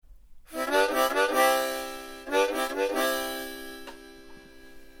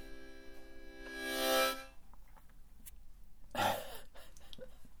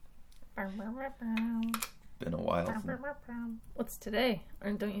Been a while. What's today?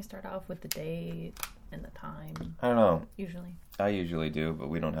 Or don't you start off with the date and the time? I don't know. Usually. I usually do, but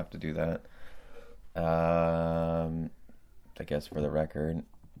we don't have to do that. I guess for the record,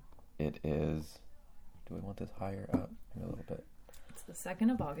 it is... Do we want this higher up? Maybe a little bit. It's the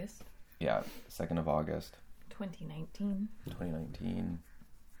 2nd of August. Yeah, 2nd of August. 2019. 2019.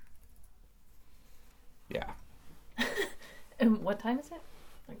 Yeah. And what time is it?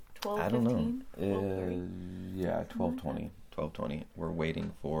 Like 12:15? I don't know. Yeah, 12:20. 12:20. We're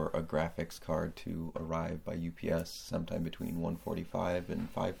waiting for a graphics card to arrive by UPS sometime between 1:45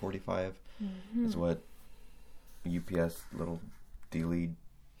 and 5:45. Mm-hmm. Is what UPS little dealy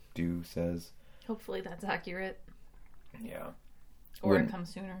do says. Hopefully that's accurate. Yeah. Or it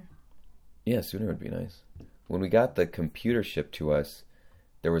comes sooner. Yeah, sooner would be nice. When we got the computer shipped to us,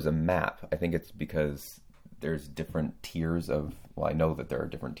 there was a map. I think it's because there's different tiers of... Well, I know that there are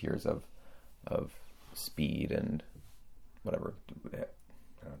different tiers of speed and whatever.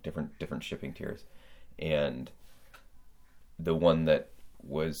 Different shipping tiers. And the one that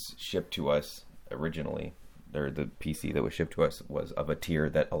was shipped to us originally, or the PC that was shipped to us, was of a tier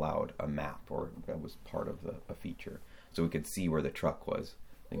that allowed a map, or that was part of a feature. So we could see where the truck was.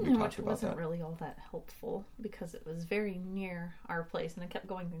 I think we talked about wasn't that. Really all that helpful because it was very near our place and it kept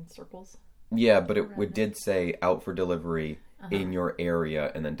going in circles. Yeah, but it did say out for delivery in your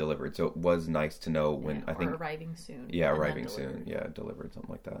area and then delivered. So it was nice to know when, yeah, I think... arriving soon. Yeah, arriving soon. Yeah, delivered,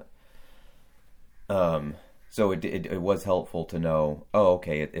 something like that. So it was helpful to know, oh,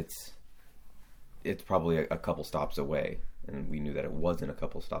 okay, it's probably a couple stops away. And we knew that it wasn't a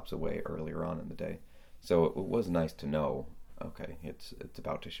couple stops away earlier on in the day. So it was nice to know, okay, it's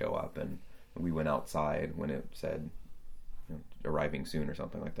about to show up. And we went outside when it said, arriving soon or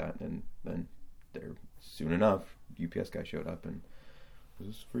something like that, and then there, soon enough, UPS guy showed up and, is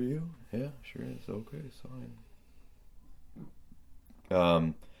this for you? Yeah, sure is. Okay,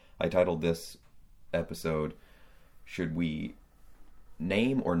 sign. I titled this episode, should we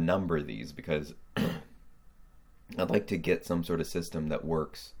name or number these? Because I'd like to get some sort of system that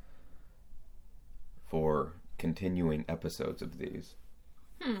works for continuing episodes of these.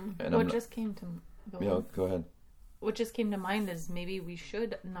 And just came to... go ahead. What just came to mind is maybe we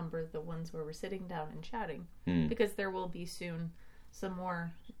should number the ones where we're sitting down and chatting. Because there will be soon some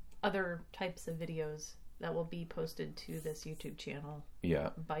more other types of videos that will be posted to this YouTube channel.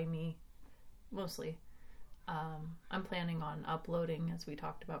 Yeah. By me, mostly. I'm planning on uploading, as we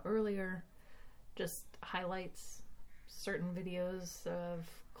talked about earlier, just highlights, certain videos of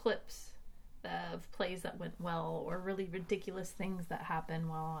clips of plays that went well, or really ridiculous things that happened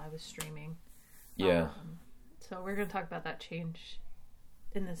while I was streaming. Yeah. So we're going to talk about that change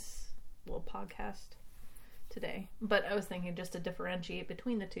in this little podcast today. But I was thinking, just to differentiate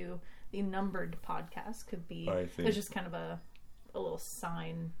between the two, the numbered podcast could be... There's just kind of a little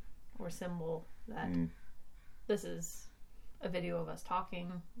sign or symbol that this is a video of us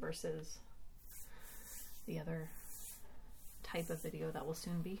talking versus the other type of video that will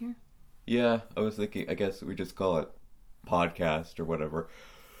soon be here. Yeah, I was thinking, I guess we just call it podcast or whatever.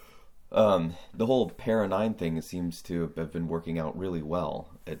 The whole Para 9 thing seems to have been working out really well.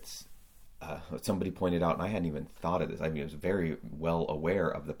 It's somebody pointed out, and I hadn't even thought of this. I mean, I was very well aware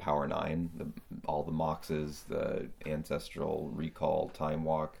of the Power 9, all the Moxes, the Ancestral Recall, Time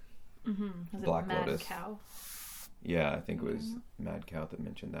Walk, Black Lotus. Mad Cow? Yeah, I think it was Mad Cow that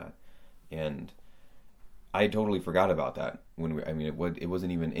mentioned that. And I totally forgot about that. It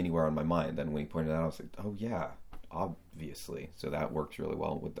wasn't even anywhere on my mind. Then when he pointed it out, I was like, oh yeah, obviously. So that works really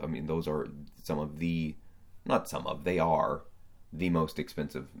well. Those are they are the most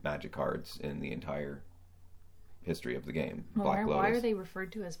expensive Magic cards in the entire history of the game. Well, Black Lotus. Why are they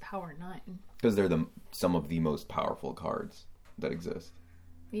referred to as Power 9? Because they're some of the most powerful cards that exist.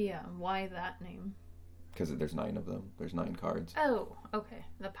 Yeah, why that name? Because there's 9 of them. There's 9 cards. Oh, okay.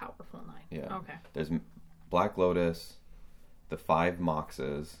 The powerful 9. Yeah. Okay. There's Black Lotus, the 5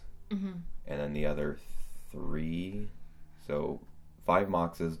 Moxes, and then the other 3. So 5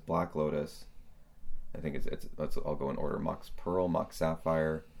 Moxes, Black Lotus. I think it's I'll go in order. Mox Pearl, Mox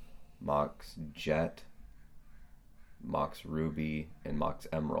Sapphire, Mox Jet, Mox Ruby, and Mox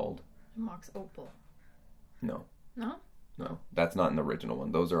Emerald. Mox Opal. No. No? No. That's not an original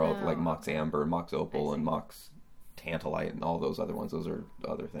one. Those are all like Mox Amber, Mox Opal, and Mox Tantalite, and all those other ones. Those are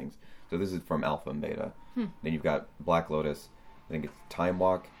other things. So this is from Alpha and Beta. Then you've got Black Lotus. I think it's Time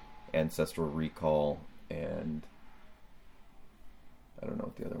Walk, Ancestral Recall, and I don't know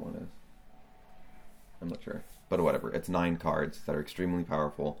what the other one is. I'm not sure. But whatever. It's 9 cards that are extremely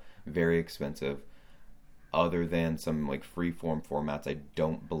powerful, very expensive. other than some like free-form formats, I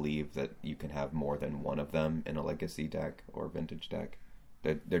don't believe that you can have more than one of them in a legacy deck or vintage deck.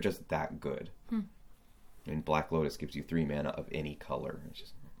 They're just that good. And Black Lotus gives you 3 mana of any color. It's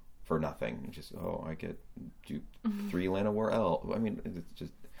just for nothing. It's just, I get 3 Llanowar Elves. I mean, it's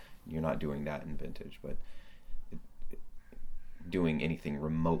just, you're not doing that in vintage, but doing anything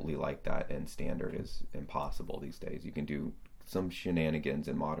remotely like that in standard is impossible these days. You can do some shenanigans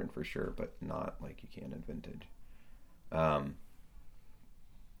in modern for sure, but not like you can in vintage.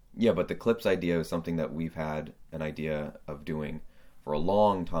 Yeah, but the clips idea is something that we've had an idea of doing for a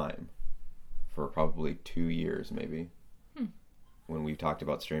long time, for probably 2 years maybe, when we've talked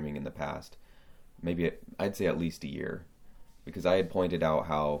about streaming in the past. Maybe I'd say at least a year, because I had pointed out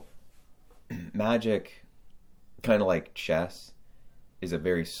how Magic, kind of like chess, is a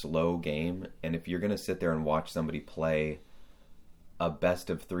very slow game, and if you're going to sit there and watch somebody play a best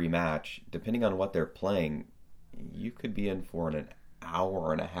of 3 match, depending on what they're playing, you could be in for an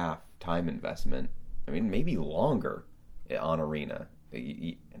hour and a half time investment. I mean, maybe longer on Arena.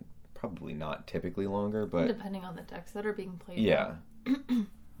 Probably not typically longer, but depending on the decks that are being played. Yeah.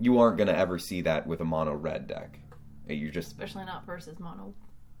 You aren't going to ever see that with a mono red deck. You're just, especially not versus mono,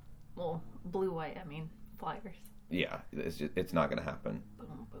 well, blue white, I mean, flyers. Yeah, it's not going to happen.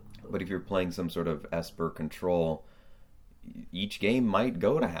 But if you're playing some sort of Esper control, each game might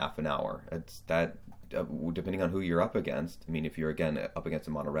go to half an hour. It's that, depending on who you're up against. I mean, if you're, again, up against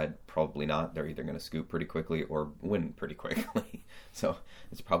a mono red, probably not. They're either going to scoop pretty quickly or win pretty quickly. So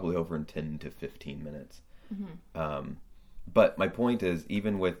it's probably over in 10 to 15 minutes. But my point is,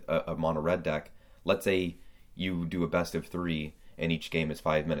 even with a mono red deck, let's say you do a best of 3 and each game is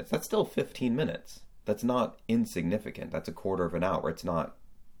 5 minutes. That's still 15 minutes. That's not insignificant. That's a quarter of an hour. It's not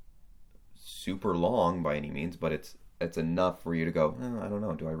super long by any means, but it's enough for you to go, I don't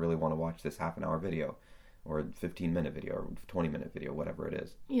know, do I really want to watch this half an hour video or 15-minute video or 20-minute video, whatever it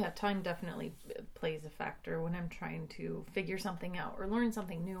is? Yeah, time definitely plays a factor when I'm trying to figure something out or learn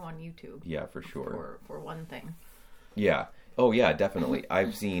something new on YouTube. Yeah, for sure. For one thing. Yeah. Oh, yeah, definitely.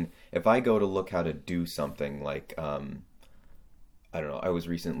 I've seen, if I go to look how to do something like, I don't know, I was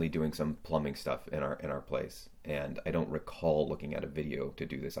recently doing some plumbing stuff in our place, and I don't recall looking at a video to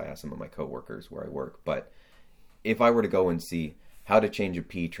do this. I asked some of my coworkers where I work, but if I were to go and see how to change a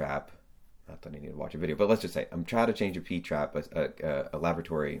P-trap, not that I need to watch a video, but let's just say I'm trying to change a P-trap, a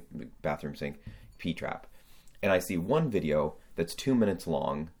lavatory bathroom sink P-trap, and I see one video that's 2 minutes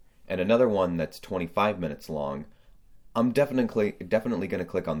long and another one that's 25 minutes long, I'm definitely going to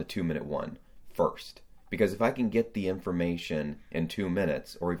click on the 2-minute one first. Because if I can get the information in 2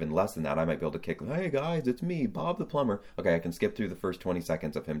 minutes, or even less than that, I might be able to kick, hey guys, it's me, Bob the Plumber. Okay, I can skip through the first 20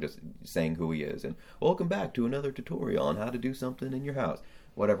 seconds of him just saying who he is. And welcome back to another tutorial on how to do something in your house.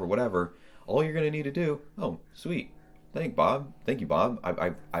 Whatever. All you're going to need to do, sweet. Thank you, Bob.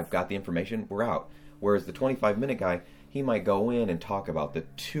 I've got the information. We're out. Whereas the 25-minute guy, he might go in and talk about the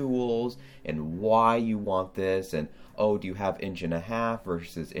tools and why you want this, and do you have 1.5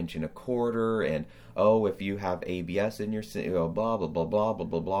 versus 1.25, and if you have ABS in your blah blah blah blah blah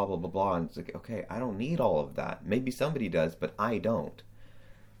blah blah blah blah blah. And it's like, okay, I don't need all of that. Maybe somebody does, but I don't.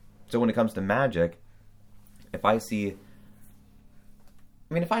 So when it comes to Magic, if I'm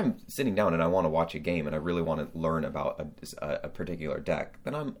sitting down and I want to watch a game and I really want to learn about a particular deck,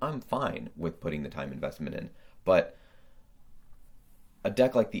 then I'm fine with putting the time investment in. But a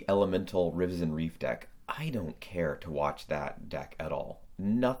deck like the Elemental Risen Reef deck, I don't care to watch that deck at all.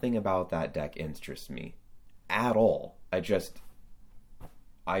 Nothing about that deck interests me at all.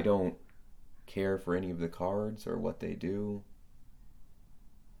 I don't care for any of the cards or what they do.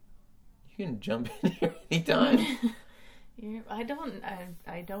 You can jump in here anytime. I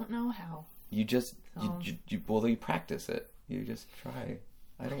don't know how. You practice it. You just try.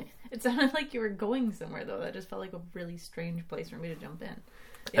 It sounded like you were going somewhere, though. That just felt like a really strange place for me to jump in.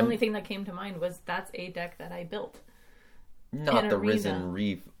 The only thing that came to mind was that's a deck that I built. Not the Risen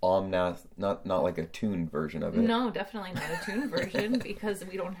Reef Omnath, not like a tuned version of it. No, definitely not a tuned version, because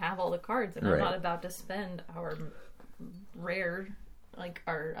we don't have all the cards, and I'm not about to spend our rare, like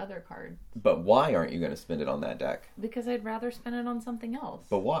our other card. But why aren't you going to spend it on that deck? Because I'd rather spend it on something else.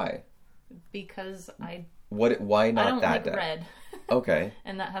 But why? Because why not I don't that like deck? Red. Okay.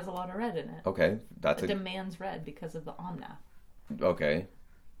 And that has a lot of red in it. Okay, it demands red because of the Omnath. Okay.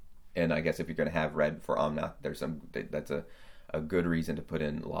 And I guess if you're going to have red for Omnath, that's a good reason to put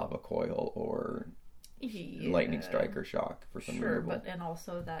in Lava Coil or Lightning Strike or Shock for some removal. But and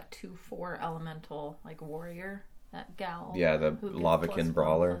also that 2/4 elemental like warrior that gal. Yeah, the Lavakin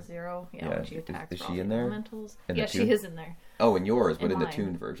Brawler. +0. Yeah, when she attacks. Is she in there? Elementals. Yeah, she is in there. Oh, in yours, but in the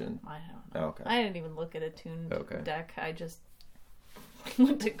tuned version. I don't know. Oh, okay. I didn't even look at a tuned deck. I just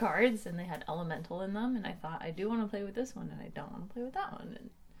looked at cards, and they had Elemental in them, and I thought, I do want to play with this one, and I don't want to play with that one. And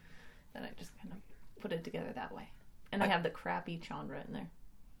then I just kind of put it together that way. And I have the crappy Chandra in there.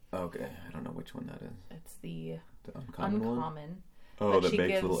 Okay, I don't know which one that is. It's the uncommon one? Oh, that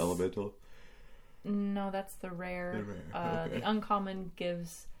makes little elemental? No, that's the rare. Okay. The uncommon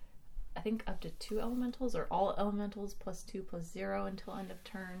gives, I think, up to 2 elementals, or all elementals +2/+0 until end of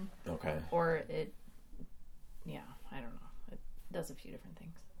turn. Okay. Or it, yeah, I don't know. It does a few different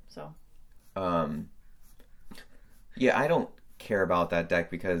things. So. Yeah, I don't care about that deck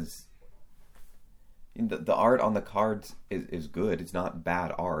because the art on the cards is good. It's not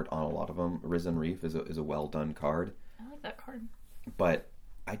bad art on a lot of them. Risen Reef is a well done card. I like that card. But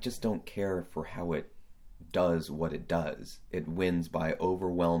I just don't care for how it does what it does. It wins by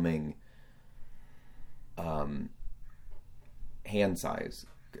overwhelming hand size.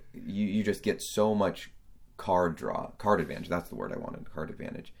 You just get so much card advantage. That's the word I wanted, card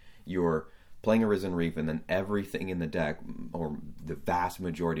advantage. You're playing a Risen Reef, and then everything in the deck, or the vast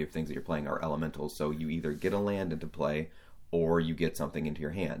majority of things that you're playing, are elementals. So you either get a land into play, or you get something into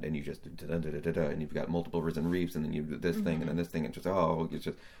your hand, and you just and you've got multiple Risen Reefs, and then you do this thing, and then this thing, and just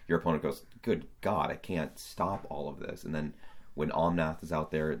your opponent goes, "Good God, I can't stop all of this." And then when Omnath is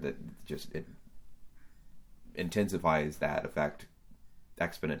out there, it intensifies that effect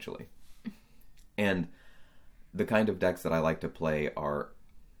exponentially. And the kind of decks that I like to play are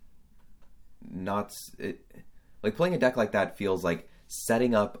not like playing a deck like that feels like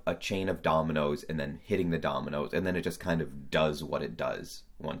setting up a chain of dominoes and then hitting the dominoes, and then it just kind of does what it does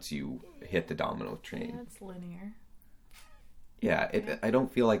once you hit the domino chain. Yeah, it's linear. Yeah, I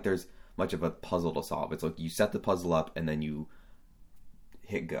don't feel like there's much of a puzzle to solve. It's like you set the puzzle up and then you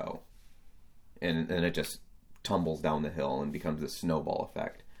hit go, and it just tumbles down the hill and becomes a snowball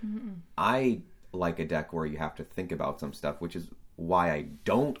effect. Mm-hmm. I like a deck where you have to think about some stuff, which is why I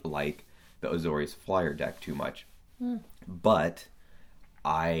don't like the Azorius Flyer deck too much. But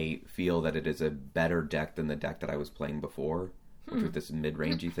I feel that it is a better deck than the deck that I was playing before, which was this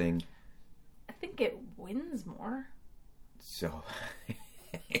mid-rangey thing. I think it wins more. So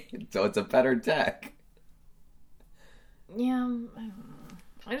it's a better deck. Yeah, I don't know.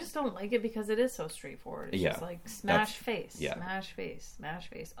 I just don't like it because it is so straightforward. It's just like smash face.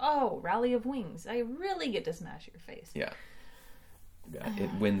 Oh, Rally of Wings. I really get to smash your face. Yeah.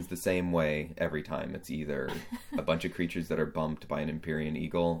 It wins the same way every time. It's either a bunch of creatures that are bumped by an Empyrean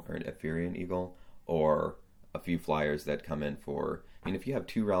Eagle or an Ephirian Eagle, or a few flyers that come in for... I mean, if you have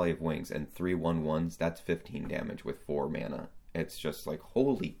 2 Rally of Wings and 3 1/1s, that's 15 damage with 4 mana. It's just like,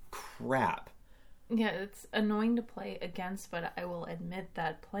 holy crap. Yeah, it's annoying to play against, but I will admit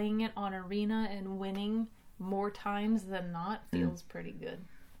that playing it on Arena and winning more times than not feels pretty good.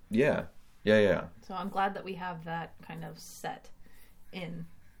 Yeah. So I'm glad that we have that kind of set in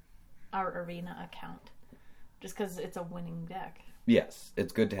our Arena account, just because it's a winning deck. Yes,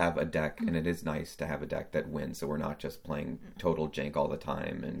 it's good to have a deck, and it is nice to have a deck that wins, so we're not just playing total jank all the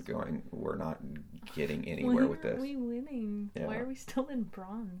time and going, we're not getting anywhere with this. Why are we winning? Yeah. Why are we still in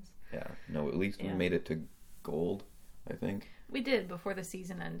bronze? Yeah, no, at least we made it to gold, I think. We did before the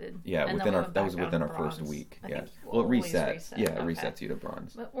season ended. Yeah, that was within our first week. Yeah, well, it resets. Yeah, it resets you to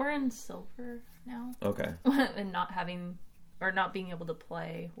bronze. But we're in silver now. Okay. And not being able to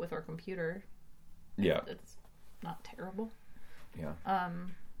play with our computer. Yeah. It's not terrible. Yeah.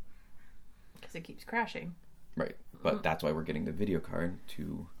 Because it keeps crashing. Right. But that's why we're getting the video card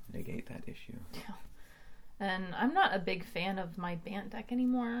to negate that issue. Yeah. And I'm not a big fan of my Bant deck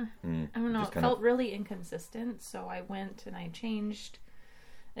anymore. I don't know. It felt really inconsistent. So I went and I changed.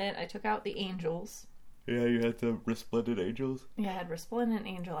 And I took out the Angels. Yeah, you had the Resplendent Angels? Yeah, I had Resplendent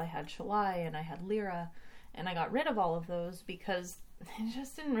Angel. I had Shalai and I had Lyra. And I got rid of all of those because it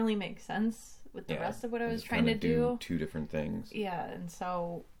just didn't really make sense with the rest of what I was trying to do. 2 different things. Yeah, and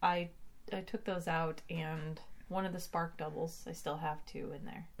so I took those out, and one of the Spark Doubles, I still have 2 in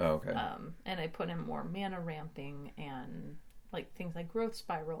there. Oh, okay. And I put in more mana ramping and like things like Growth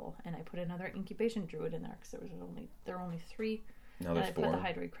Spiral, and I put another Incubation Druid in there because there were only 3. Now there's 4. I put the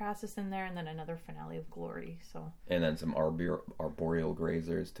Hydroid Crassus in there, and then another Finale of Glory. So. And then some Arboreal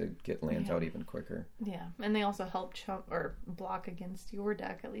Grazers to get lands out even quicker. Yeah, and they also help chump or block against your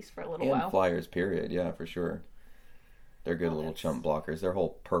deck, at least for a little while. And flyers, period. Yeah, for sure. They're good little chump blockers. Their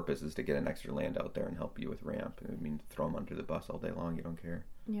whole purpose is to get an extra land out there and help you with ramp. I mean, throw them under the bus all day long. You don't care.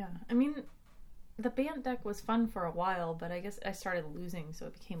 Yeah, I mean, the Bant deck was fun for a while, but I guess I started losing, so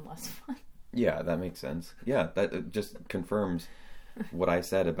it became less fun. Yeah, that makes sense. Yeah, that just confirms what I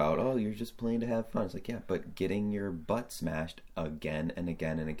said about, oh, you're just playing to have fun. It's like, yeah, but getting your butt smashed again and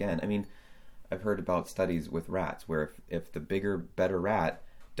again and again. I mean, I've heard about studies with rats where if the bigger, better rat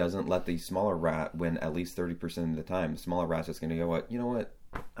doesn't let the smaller rat win at least 30% of the time, the smaller rat's just going to go, you know what,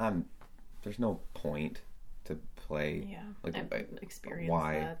 there's no point to play. Yeah, like, I've experienced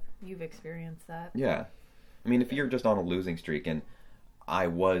why? that. You've experienced that. Yeah. I mean, if you're just on a losing streak, and I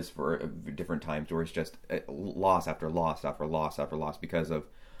was for different times where it's just loss after loss after loss after loss because of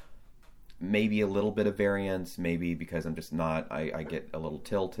maybe a little bit of variance, maybe because I'm just not, I get a little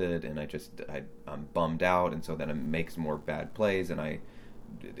tilted and I'm bummed out, and so then it makes more bad plays, and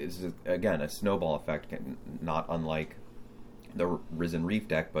it's again a snowball effect, not unlike the Risen Reef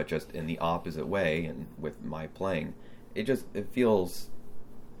deck, but just in the opposite way. And with my playing, it's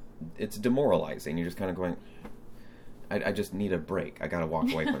demoralizing. You're just kind of going, I just need a break. I gotta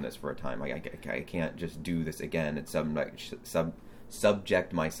walk away from this for a time. I can't just do this again. It's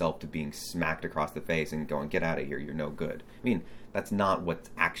subject myself to being smacked across the face and going, get out of here, you're no good. I mean, that's not what's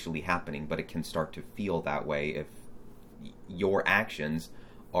actually happening, but it can start to feel that way if your actions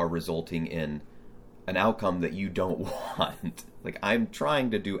are resulting in an outcome that you don't want. Like, I'm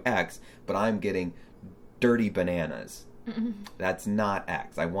trying to do X, but I'm getting dirty bananas. Mm-hmm. That's not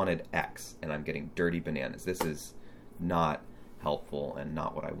X. I wanted X, and I'm getting dirty bananas. This is not helpful and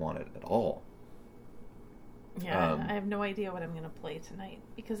not what I wanted at all. Yeah, I have no idea what I'm going to play tonight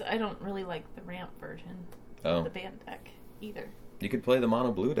because I don't really like the ramp version of the band deck either. You could play the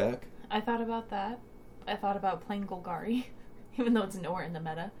mono blue deck. I thought about that. I thought about playing Golgari, even though it's nowhere in the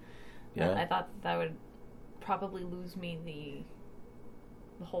meta. Yeah. I thought that would probably lose me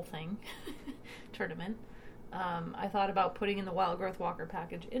the whole thing tournament. I thought about putting in the Wild Growth Walker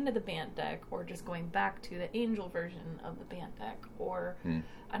package into the Bant deck, or just going back to the Angel version of the Bant deck, or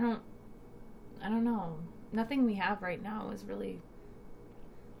I don't know. Nothing we have right now is really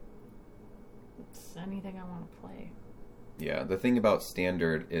anything I want to play. Yeah, the thing about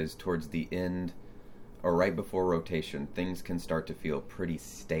Standard is towards the end or right before rotation, things can start to feel pretty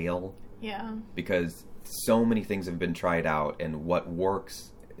stale. Yeah. Because so many things have been tried out, and what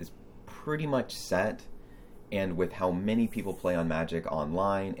works is pretty much set. And with how many people play on Magic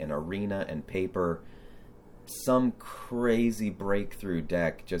online and Arena and Paper, some crazy breakthrough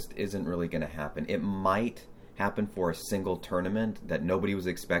deck just isn't really going to happen. It might happen for a single tournament that nobody was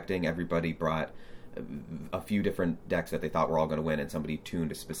expecting. Everybody brought a few different decks that they thought were all going to win, and somebody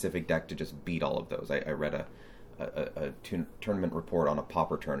tuned a specific deck to just beat all of those. I read a tournament report on a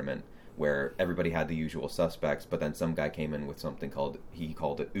Pauper tournament where everybody had the usual suspects, but then some guy came in with something he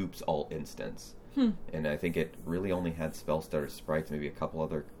called it Oops Alt Instance. And I think it really only had Spellstutter Sprites, maybe a couple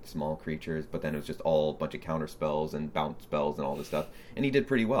other small creatures, but then it was just all a bunch of counter spells and bounce spells and all this stuff. And he did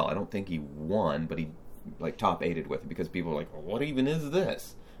pretty well. I don't think he won, but he top 8'd with it because people were like, well, what even is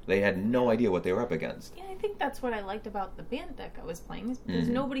this? They had no idea what they were up against. Yeah, I think that's what I liked about the Bant deck I was playing, is because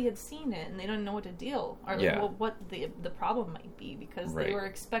nobody had seen it and they didn't know what to deal, or what the problem might be, because they were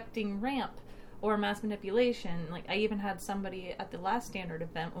expecting ramp or mass manipulation. Like, I even had somebody at the last Standard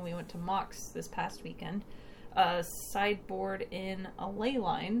event when we went to Mox this past weekend sideboard in a ley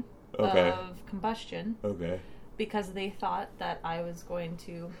line of combustion. Okay. Because they thought that I was going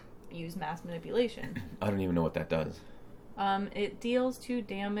to use mass manipulation. I don't even know what that does. It deals 2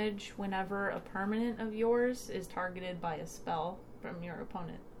 damage whenever a permanent of yours is targeted by a spell from your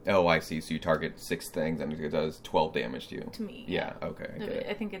opponent. Oh, I see. So you target 6 things and it does 12 damage to you. To me. Yeah, okay.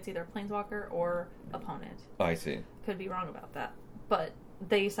 I think it's either Planeswalker or opponent. Oh, I see. Could be wrong about that. But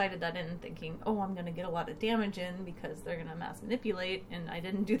they cited that in thinking, I'm going to get a lot of damage in because they're going to mass manipulate, and I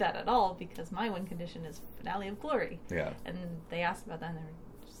didn't do that at all because my win condition is Finale of Glory. Yeah. And they asked about that and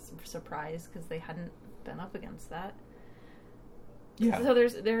they were surprised because they hadn't been up against that. Yeah. So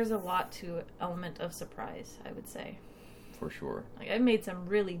there's a lot to element of surprise, I would say. For sure. Like, I made some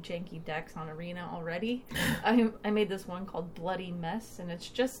really janky decks on Arena already. I made this one called Bloody Mess, and it's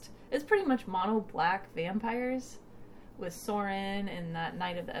pretty much mono black vampires with Sorin and that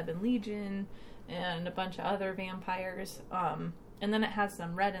Knight of the Ebon Legion and a bunch of other vampires. And then it has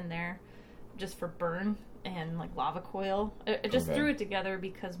some red in there just for burn and like lava coil. I just threw it together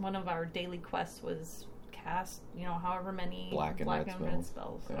because one of our daily quests was cast, however many black and red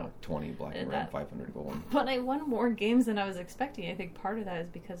spells. Yeah, 20 black and red, 500 gold. But I won more games than I was expecting. I think part of that is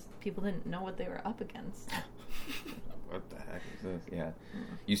because people didn't know what they were up against. What the heck is this? Yeah.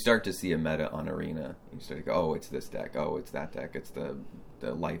 You start to see a meta on Arena. You start to go, oh, it's this deck. Oh, it's that deck. It's the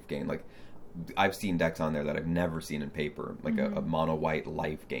life gain. Like, I've seen decks on there that I've never seen in Paper. Like a mono white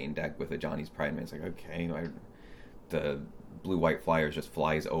life gain deck with a Johnny's Pride Man. It's like, okay, the blue-white flyers just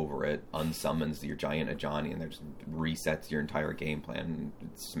flies over it, unsummons your giant Ajani, and just resets your entire game plan and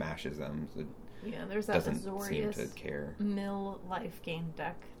it smashes them. So yeah, there's that Azorius Mill life game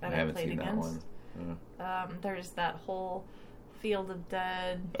deck that I played against. That one. Yeah. There's that whole Field of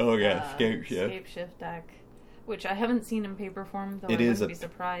Dead. Oh yeah, Scapeshift deck, which I haven't seen in paper form, though I wouldn't be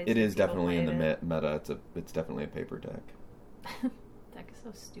surprised. It is definitely in the meta. It's definitely a paper deck. Deck is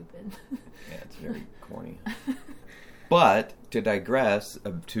so stupid. Yeah, it's very corny. But to digress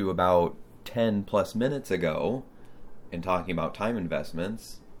to about 10 plus minutes ago, in talking about time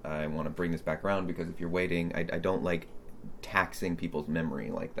investments, I want to bring this back around because if you're waiting, I don't like taxing people's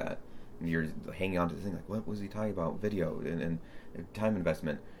memory like that. You're hanging on to the thing like, what was he talking about? Video and time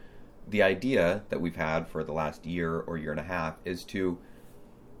investment. The idea that we've had for the last year or year and a half is to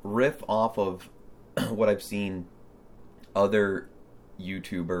riff off of what I've seen other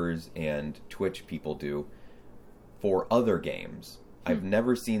YouTubers and Twitch people do for other games. I've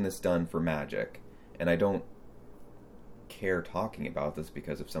never seen this done for Magic, and I don't care talking about this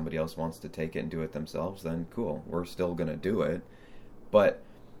because if somebody else wants to take it and do it themselves, then cool, we're still going to do it. But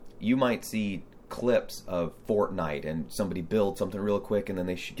you might see clips of Fortnite and somebody builds something real quick and then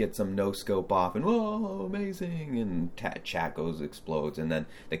they get some no-scope off and whoa, amazing, and chat explodes, and then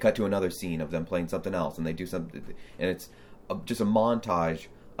they cut to another scene of them playing something else and they do something, and it's just a montage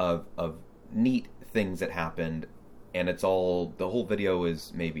of neat things that happened, and the whole video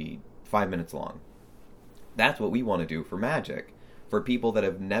is maybe 5 minutes long. That's what we want to do for Magic. For people that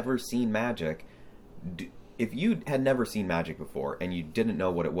have never seen Magic, if you had never seen Magic before and you didn't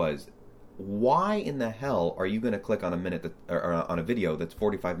know what it was, why in the hell are you going to click on on a video that's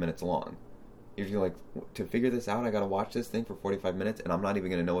 45 minutes long? If you're like, to figure this out, I got to watch this thing for 45 minutes and I'm not even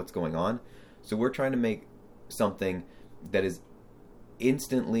going to know what's going on. So we're trying to make something that is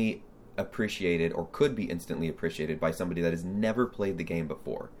instantly appreciated, or could be instantly appreciated by somebody that has never played the game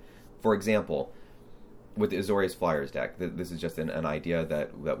before. For example, with the Azorius Flyers deck, this is just an idea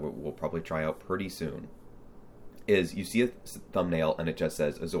that we'll probably try out pretty soon, is you see a thumbnail and it just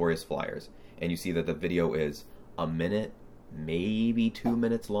says Azorius Flyers, and you see that the video is a minute, maybe 2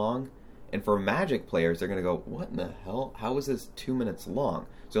 minutes long, and for Magic players, they're going to go, what in the hell? How is this 2 minutes long?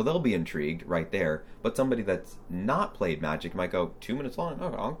 So they'll be intrigued right there, but somebody that's not played Magic might go, 2 minutes long?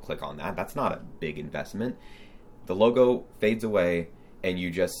 Oh, I'll click on that. That's not a big investment. The logo fades away, and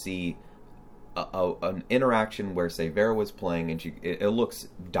you just see an interaction where, say, Vera was playing, and it looks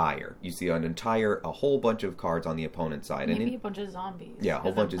dire. You see a whole bunch of cards on the opponent's side. Maybe a bunch of zombies. Yeah, a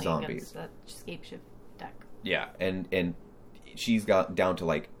whole bunch of zombies. That Scapeshift deck. Yeah, and she's got down to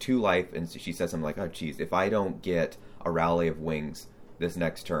like 2 life, and she says something like, oh, geez, if I don't get a Rally of Wings this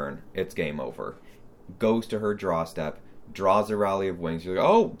next turn, it's game over. Goes to her draw step, draws a Rally of Wings. She's like,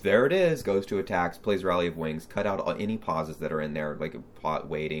 oh, there it is. Goes to attacks, plays Rally of Wings, cut out any pauses that are in there, like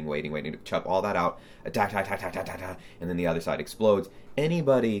waiting, chop all that out, attack, and then the other side explodes.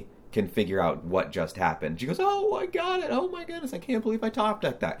 Anybody can figure out what just happened. She goes, oh, I got it. Oh my goodness, I can't believe I top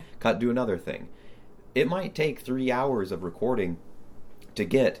decked that. Cut, do another thing. It might take 3 hours of recording to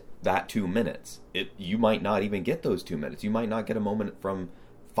get that 2 minutes. You might not even get those 2 minutes. You might not get a moment from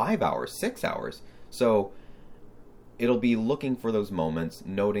 5 hours, 6 hours. So it'll be looking for those moments,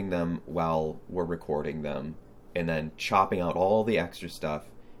 noting them while we're recording them, and then chopping out all the extra stuff,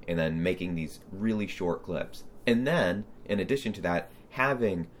 and then making these really short clips. And then, in addition to that,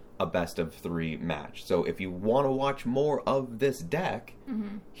 having a best of 3 match. So if you want to watch more of this deck,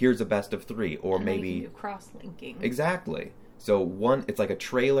 here's a best of 3, or and maybe you can do cross-linking. Exactly. So it's like a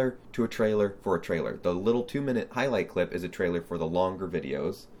trailer to a trailer for a trailer. The little 2-minute highlight clip is a trailer for the longer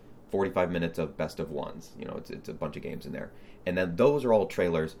videos, 45 minutes of best of ones. You know, it's a bunch of games in there. And then those are all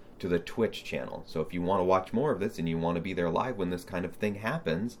trailers to the Twitch channel. So if you want to watch more of this and you want to be there live when this kind of thing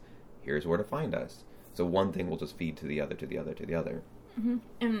happens, here's where to find us. So one thing will just feed to the other, to the other, to the other. Mm-hmm.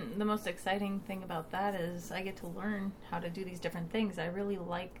 And the most exciting thing about that is I get to learn how to do these different things. I really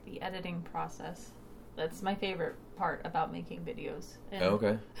like the editing process. That's my favorite part about making videos. And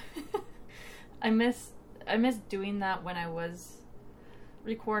okay. I miss doing that when I was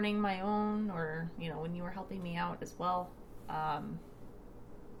recording my own, or when you were helping me out as well.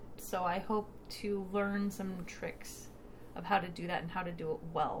 So I hope to learn some tricks of how to do that and how to do it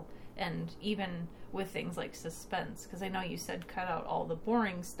well. And even with things like suspense, because I know you said cut out all the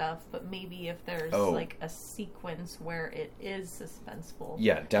boring stuff, but maybe if there's like a sequence where it is suspenseful,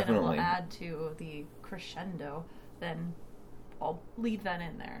 yeah, definitely, and it will add to the crescendo, then I'll leave that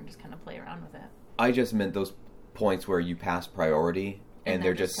in there and just kind of play around with it. I just meant those points where you pass priority and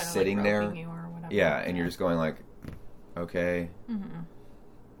they're just sitting like there. You or whatever. Yeah, and you're just going like, okay,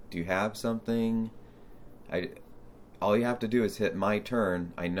 do you have something? all you have to do is hit my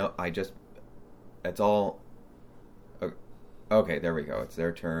turn. It's all... Okay, there we go. It's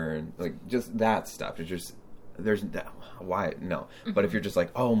their turn. Like, just that stuff. It's just... Why? No. But if you're just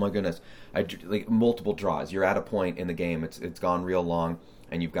like, oh my goodness, like multiple draws. You're at a point in the game. It's gone real long,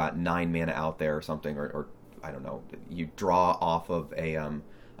 and you've got 9 mana out there or something, or I don't know. You draw off of a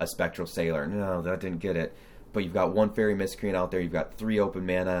Spectral Sailor. No, that didn't get it. But you've got 1 Fairy Miscreant out there. You've got 3 open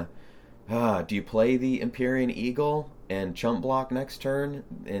mana. Do you play the Empyrean Eagle and chump block next turn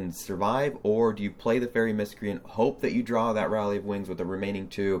and survive, or do you play the Fairy Miscreant, hope that you draw that Rally of Wings with the remaining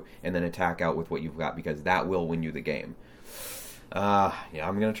 2, and then attack out with what you've got, because that will win you the game? Yeah,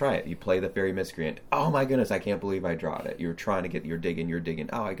 I'm gonna try it. You play the Fairy Miscreant. Oh my goodness, I can't believe I drawed it. You're trying to get, you're digging.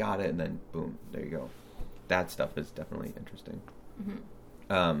 Oh, I got it, and then boom, there you go. That stuff is definitely interesting.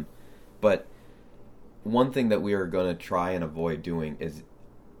 Mm-hmm. But one thing that we are going to try and avoid doing is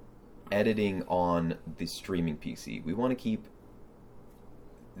editing on the streaming PC. We want to keep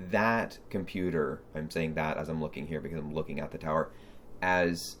that computer, I'm saying that as I'm looking here because I'm looking at the tower,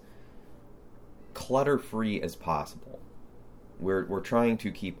 as clutter-free as possible. We're trying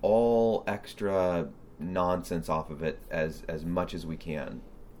to keep all extra nonsense off of it as much as we can.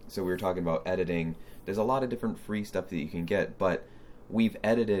 So we were talking about editing. There's a lot of different free stuff that you can get, but we've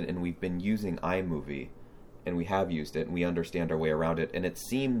edited and we've been using iMovie, and we have used it, and we understand our way around it, and it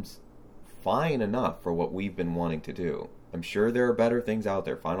seems fine enough for what we've been wanting to do. I'm sure there are better things out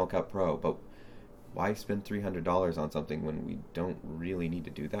there, Final Cut Pro, but why spend $300 on something when we don't really need to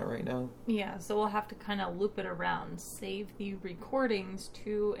do that right now? Yeah, so we'll have to kind of loop it around, save the recordings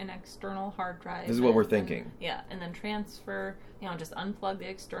to an external hard drive. This is what we're thinking. And then transfer, just unplug the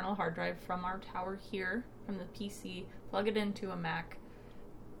external hard drive from our tower here, from the PC, plug it into a Mac,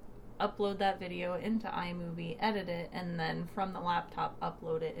 upload that video into iMovie, edit it, and then from the laptop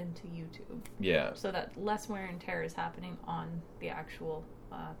upload it into YouTube. Yeah. So that less wear and tear is happening on the actual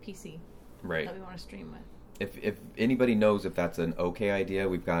PC that we want to stream with. If anybody knows if that's an okay idea,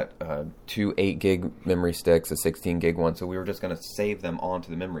 we've got 2 8-gig memory sticks, a 16-gig one, so we were just going to save them onto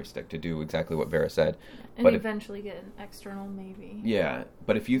the memory stick to do exactly what Vera said. And eventually get an external, maybe. Yeah,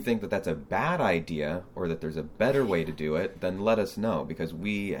 but if you think that that's a bad idea, or that there's a better way to do it, then let us know, because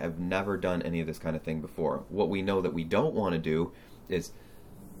we have never done any of this kind of thing before. What we know that we don't want to do is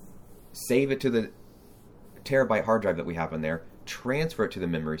save it to the terabyte hard drive that we have in there, transfer it to the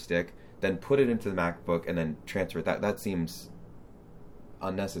memory stick, then put it into the MacBook, and then transfer it. That seems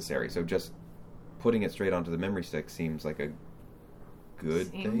unnecessary. So just putting it straight onto the memory stick seems like a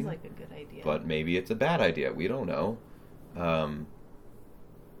good thing. Seems like a good idea. But maybe it's a bad idea. We don't know.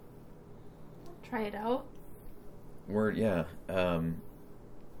 Try it out. And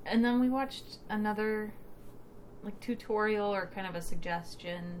then we watched another tutorial or kind of a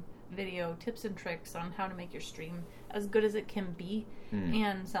suggestion video, tips and tricks on how to make your stream as good as it can be.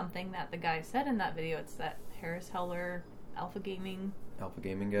 And something that the guy said in that video, it's that Harris Heller Alpha Gaming guy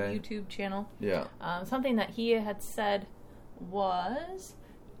YouTube channel. Yeah. Something that he had said was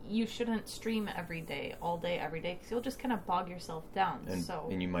you shouldn't stream every day, all day, every day, because you'll just kind of bog yourself down.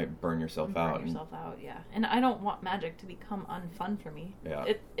 And you might burn yourself out. Yeah. And I don't want Magic to become unfun for me. Yeah.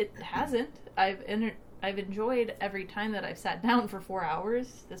 It hasn't. I've enjoyed every time that I've sat down for 4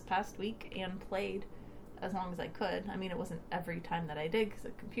 hours this past week and played as long as I could. I mean, it wasn't every time that I did because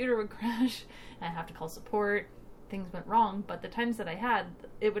the computer would crash and I'd have to call support. Things went wrong, but the times that I had,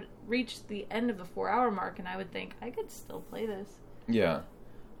 it would reach the end of the 4-hour mark and I would think, I could still play this. Yeah.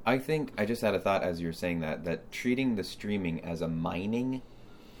 I think I just had a thought as you were saying that treating the streaming as a mining,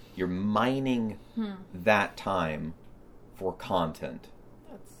 you're mining that time for content.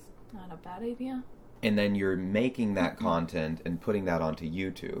 That's not a bad idea. And then you're making that content and putting that onto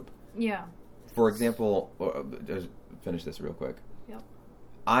YouTube. Yeah. For example, just finish this real quick. Yep.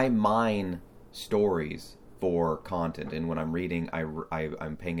 I mine stories for content, and when I'm reading,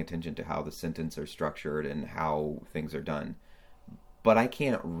 I'm paying attention to how the sentences are structured and how things are done. But I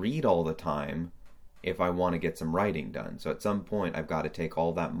can't read all the time if I want to get some writing done. So at some point, I've got to take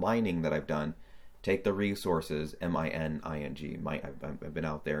all that mining that I've done, take the resources, mining, I've been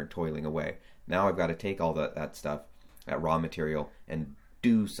out there and toiling away. Now I've got to take all that stuff, that raw material, and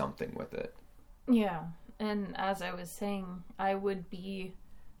do something with it. Yeah, and as I was saying, I would be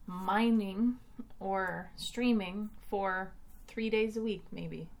mining or streaming for 3 days a week,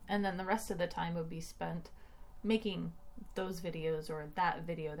 maybe. And then the rest of the time would be spent making those videos or that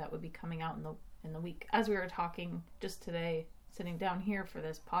video that would be coming out in the week. As we were talking just today, sitting down here for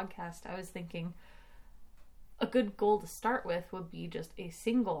this podcast, I was thinking a good goal to start with would be just a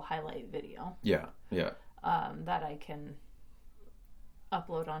single highlight video. Yeah. That I can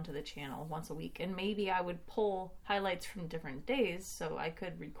upload onto the channel once a week, and maybe I would pull highlights from different days so I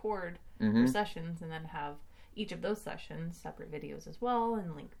could record for sessions and then have each of those sessions separate videos as well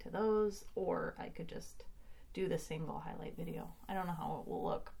and link to those, or I could just do the single highlight video. I don't know how it will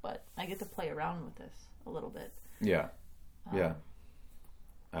look, but I get to play around with this a little bit. Yeah.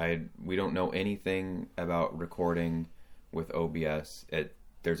 We don't know anything about recording with OBS.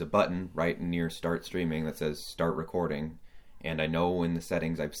 There's a button right near start streaming that says start recording, and I know in the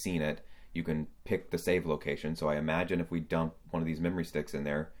settings, I've seen it, you can pick the save location. So I imagine if we dump one of these memory sticks in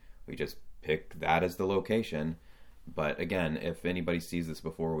there, we just pick that as the location. But again, if anybody sees this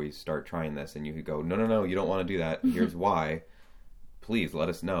before we start trying this and you could go, no, you don't want to do that, here's why, please let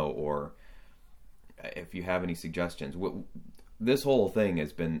us know. Or if you have any suggestions. This whole thing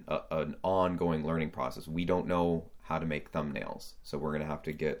has been an ongoing learning process. We don't know how to make thumbnails, so we're going to have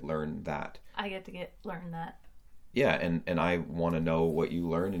to learn that. I get to learn that. Yeah, and I want to know what you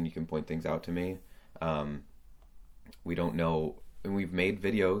learn, and you can point things out to me. We don't know, and we've made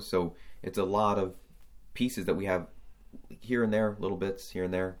videos, so it's a lot of pieces that we have here and there, little bits here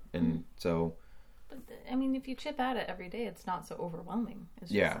and there, and so... But, I mean, if you chip at it every day, it's not so overwhelming.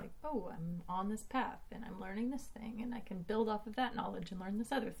 It's just like, oh, I'm on this path, and I'm learning this thing, and I can build off of that knowledge and learn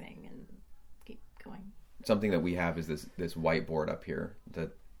this other thing, and keep going. Something that we have is this whiteboard up here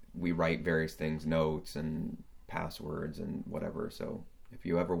that we write various things, notes and passwords and whatever. So if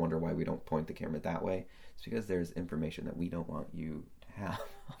you ever wonder why we don't point the camera that way, it's because there's information that we don't want you to have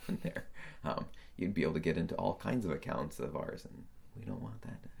on there. You'd be able to get into all kinds of accounts of ours, and we don't want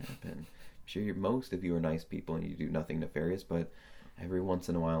that to happen. I'm sure most of you are nice people and you do nothing nefarious, but every once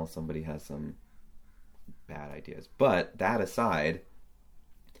in a while somebody has some bad ideas. But that aside,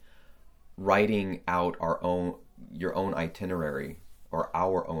 writing out your own itinerary, or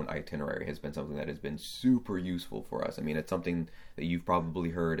our own itinerary, has been something that has been super useful for us. I mean, it's something that you've probably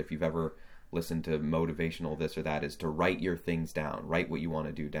heard if you've ever listened to motivational this or that, is to write your things down, write what you want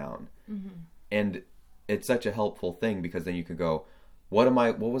to do down. Mm-hmm. And it's such a helpful thing, because then you can go, what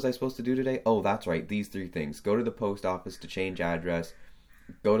was I supposed to do today? Oh, that's right, these 3 things. Go to the post office to change address,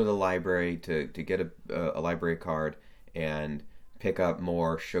 go to the library to get a library card, and pick up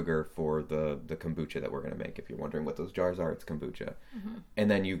more sugar for the kombucha that we're going to make. If you're wondering what those jars are, it's kombucha. Mm-hmm. And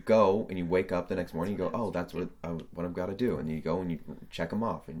then you go and you wake up the next morning, you go, oh, that's what I've got to do. And you go and you check them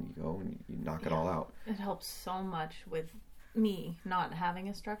off, and you go and you knock it all out. It helps so much with me not having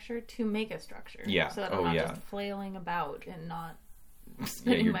a structure to make a structure. Yeah. So that I'm not just flailing about and not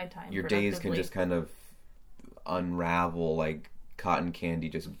spending my time your days can just kind of unravel like cotton candy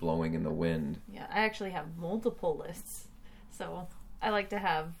just blowing in the wind. Yeah, I actually have multiple lists. So I like to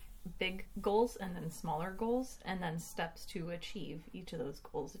have big goals and then smaller goals and then steps to achieve each of those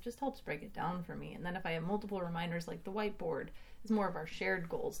goals. It just helps break it down for me. And then if I have multiple reminders, like the whiteboard is more of our shared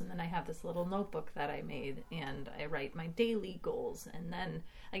goals. And then I have this little notebook that I made and I write my daily goals. And then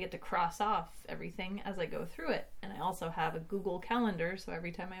I get to cross off everything as I go through it. And I also have a Google Calendar. So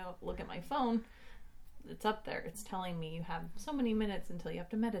every time I look at my phone, it's up there. It's telling me you have so many minutes until you have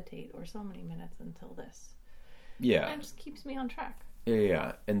to meditate, or so many minutes until this. Yeah. And it just keeps me on track.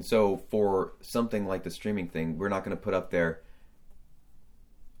 Yeah. And so for something like the streaming thing, we're not going to put up there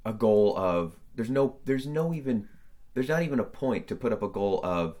a goal of, there's not even a point to put up a goal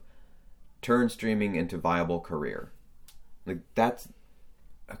of turn streaming into viable career. Like that's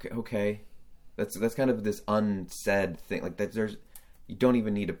okay. That's kind of this unsaid thing. Like you don't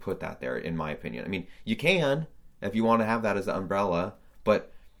even need to put that there, in my opinion. I mean, you can if you want to have that as an umbrella,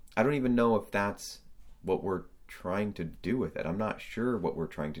 but I don't even know if that's what we're trying to do with it. I'm not sure what we're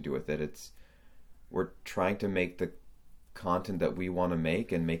trying to do with it. We're trying to make the content that we want to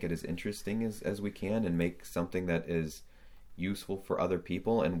make and make it as interesting as we can, and make something that is useful for other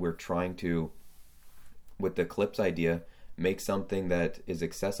people. And we're trying to, with the Clips idea, make something that is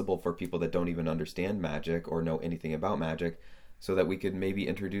accessible for people that don't even understand Magic or know anything about Magic, so that we could maybe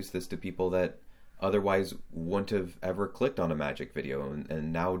introduce this to people that otherwise wouldn't have ever clicked on a Magic video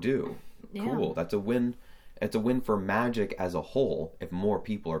and now do. Yeah. Cool. That's a win. It's a win for Magic as a whole if more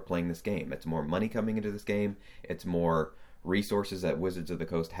people are playing this game. It's more money coming into this game. It's more resources that Wizards of the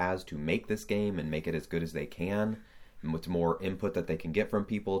Coast has to make this game and make it as good as they can. And it's more input that they can get from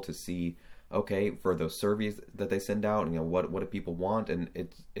people to see, okay, for those surveys that they send out, and what do people want, and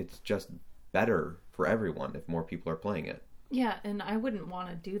it's just better for everyone if more people are playing it. Yeah, and I wouldn't want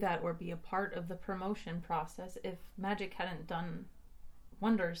to do that or be a part of the promotion process if Magic hadn't done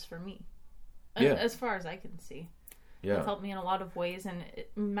wonders for me. Yeah. As far as I can see. Yeah. It's helped me in a lot of ways, and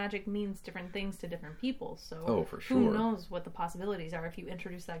Magic means different things to different people. So for sure. Who knows what the possibilities are if you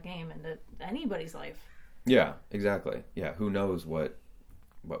introduce that game into anybody's life. Yeah, exactly. Yeah, who knows what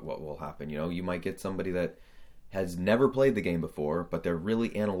what will happen. You might get somebody that has never played the game before, but they're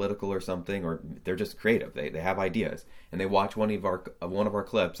really analytical or something, or they're just creative. They have ideas, and they watch one of our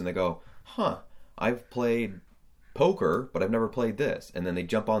clips and they go, "Huh, I've played poker, but I've never played this." And then they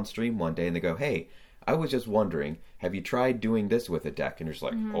jump on stream one day and they go, "Hey, I was just wondering, have you tried doing this with a deck?" And you're just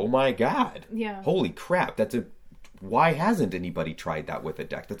like, "Oh my god, yeah, holy crap, why hasn't anybody tried that with a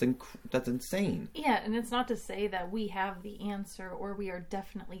deck? That's insane." Yeah, and it's not to say that we have the answer or we are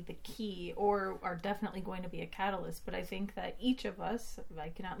definitely the key or are definitely going to be a catalyst, but I think that each of us, I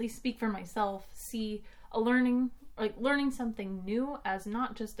can at least speak for myself, see learning something new as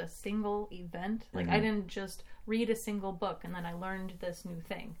not just a single event. Like, I didn't just read a single book and then I learned this new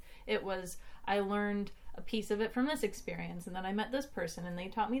thing. It was, I learned a piece of it from this experience, and then I met this person and they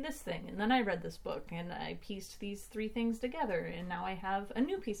taught me this thing, and then I read this book and I pieced these 3 things together, and now I have a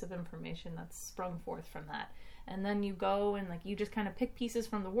new piece of information that's sprung forth from that. And then you go and you just kind of pick pieces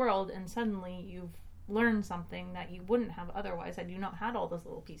from the world, and suddenly you've learned something that you wouldn't have otherwise had you not had all those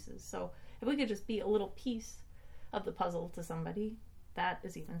little pieces. So if we could just be a little piece of the puzzle to somebody, that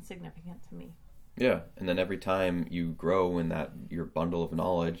is even significant to me. Yeah, and then every time you grow in that your bundle of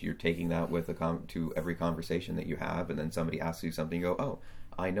knowledge, you're taking that with to every conversation that you have, and then somebody asks you something, you go, "Oh,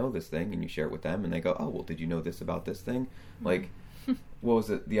 I know this thing," and you share it with them, and they go, "Oh, well, did you know this about this thing?" Like, what was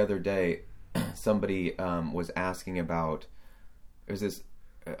it the other day? Somebody was asking about, it was this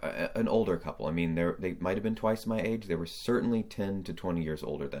an older couple. I mean, they might have been twice my age. They were certainly 10 to 20 years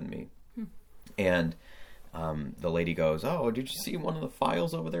older than me, and the lady goes, "Oh, did you see one of the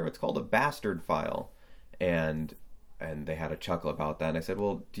files over there? It's called a bastard file." And they had a chuckle about that. And I said,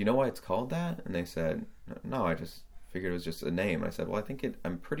 "Well, do you know why it's called that?" And they said, "No, I just figured it was just a name." And I said, "Well,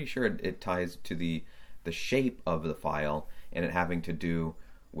 I'm pretty sure it ties to the shape of the file and it having to do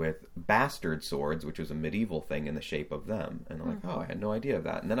with bastard swords, which was a medieval thing, in the shape of them." And I'm like, "Oh, I had no idea of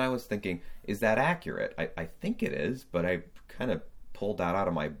that." And then I was thinking, is that accurate? I think it is, but I kind of pulled that out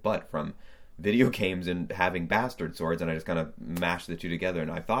of my butt from video games and having bastard swords, and I just kind of mashed the two together, and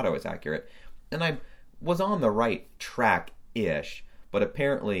I thought I was accurate. And I was on the right track-ish, but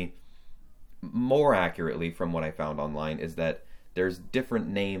apparently more accurately from what I found online is that there's different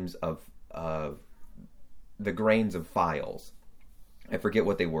names of the grains of files. I forget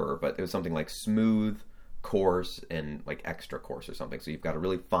what they were, but it was something like smooth, coarse, and like extra coarse or something. So you've got a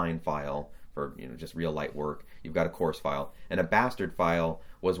really fine file for just real light work. You've got a coarse file, and a bastard file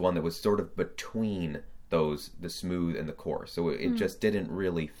was one that was sort of between the smooth and the coarse. So it just didn't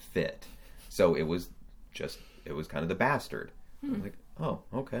really fit. So it was kind of the bastard. I'm like, oh,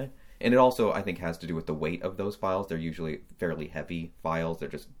 okay. And it also, I think, has to do with the weight of those files. They're usually fairly heavy files. They're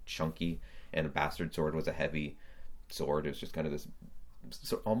just chunky, and a bastard sword was a heavy sword. It was just kind of this,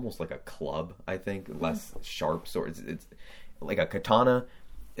 almost like a club, I think, less sharp sword. It's like a katana.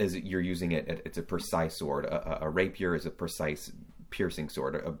 You're using it, it's a precise sword. A rapier is a precise piercing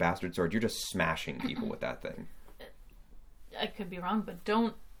sword. A bastard sword, you're just smashing people with that thing. I could be wrong, but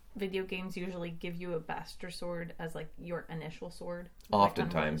don't video games usually give you a bastard sword as like your initial sword?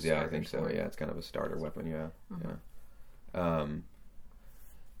 Oftentimes, yeah, I think so. Yeah, it's kind of a starter weapon. Yeah, yeah.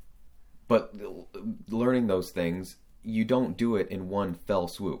 But learning those things, you don't do it in one fell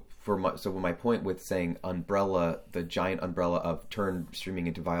swoop. So my point with saying umbrella, the giant umbrella of turn streaming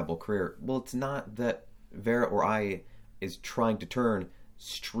into viable career, well, it's not that Vera or I is trying to turn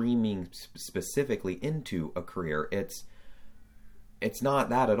streaming specifically into a career. It's not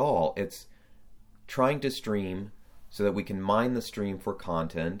that at all. It's trying to stream so that we can mine the stream for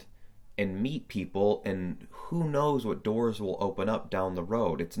content and meet people, and who knows what doors will open up down the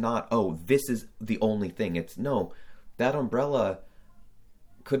road. It's not, oh, this is the only thing. It's no, that umbrella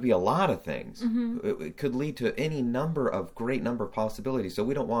could be a lot of things. It could lead to any great number of possibilities. So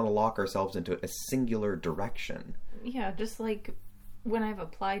we don't want to lock ourselves into a singular direction. Yeah, just like when I've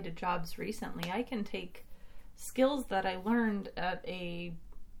applied to jobs recently, I can take skills that I learned at a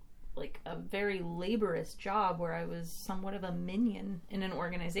very laborious job where I was somewhat of a minion in an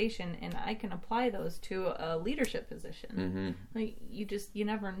organization, and I can apply those to a leadership position. Like, you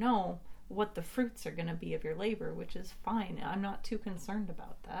never know what the fruits are going to be of your labor, which is fine. I'm not too concerned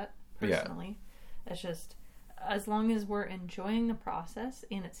about that personally. Yeah. It's just, as long as we're enjoying the process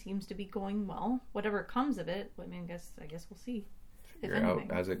and it seems to be going well, whatever comes of it, I mean, I guess we'll see. Figure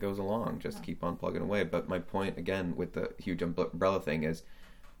out as it goes along. Just keep on plugging away. But my point again with the huge umbrella thing is,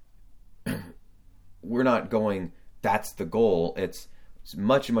 we're not going, that's the goal. It's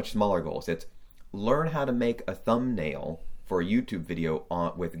much, much smaller goals. It's learn how to make a thumbnail for a YouTube video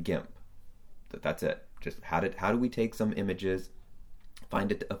with GIMP. That's it. Just how do we take some images,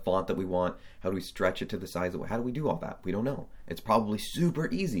 find a font that we want. How do we stretch it to the size of? How do we do all that? We don't know. It's probably super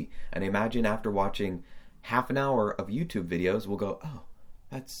easy. And I imagine after watching half an hour of YouTube videos, we'll go, oh,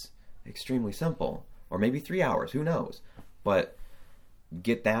 that's extremely simple. Or maybe 3 hours. Who knows? But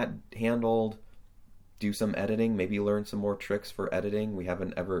get that handled. Do some editing. Maybe learn some more tricks for editing.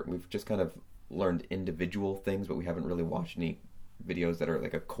 We've just kind of learned individual things, but we haven't really watched any videos that are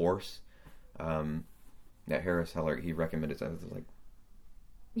like a course. That Harris Heller, he recommended something like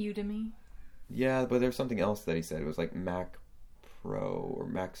Udemy. Yeah, but there's something else that he said. It was like Mac Pro or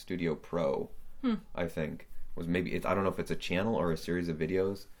Mac Studio Pro. I think was maybe I don't know if it's a channel or a series of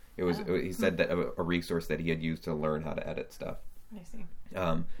videos. He said that a resource that he had used to learn how to edit stuff. I see.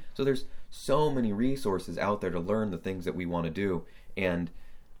 So there's so many resources out there to learn the things that we want to do, and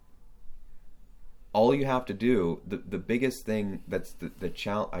all you have to do, the biggest thing that's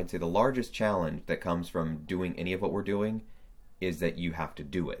I'd say the largest challenge that comes from doing any of what we're doing is that you have to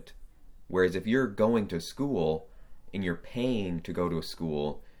do it. Whereas if you're going to school and you're paying to go to a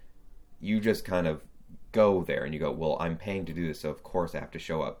school, you just kind of go there and you go, well, I'm paying to do this, so of course I have to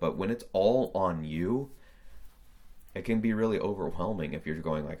show up. But when it's all on you, it can be really overwhelming if you're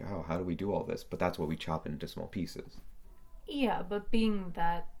going like, oh, how do we do all this? But that's what we chop into small pieces. Yeah, but being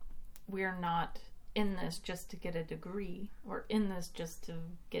that we're not in this just to get a degree or in this just to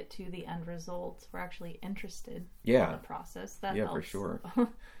get to the end results, we're actually interested in the process. That helps for sure.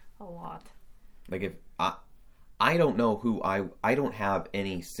 A lot. Like if I don't know who I don't have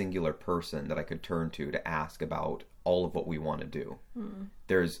any singular person that I could turn to ask about all of what we want to do.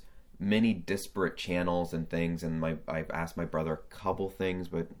 There's many disparate channels and things, and I've asked my brother a couple things,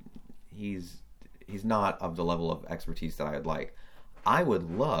 but he's not of the level of expertise that I'd like. I would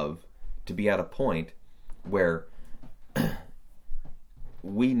love to be at a point where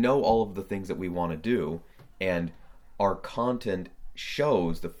we know all of the things that we want to do, and our content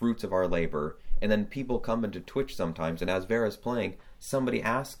shows the fruits of our labor, and then people come into Twitch sometimes, and as Vera's playing, somebody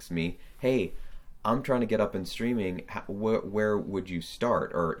asks me, hey, I'm trying to get up in streaming, where would you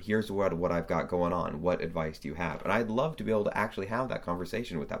start? Or here's what I've got going on. What advice do you have? And I'd love to be able to actually have that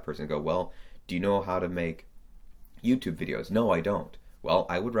conversation with that person and go, well, do you know how to make YouTube videos? No, I don't. Well,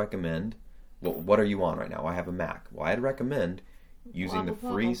 I would recommend, what are you on right now? I have a Mac. Well, I'd recommend using the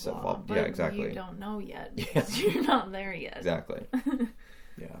free stuff. Yeah, exactly. You don't know yet. Yeah. You're not there yet. Exactly.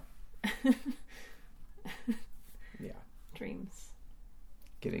 Yeah. Yeah. Dreams.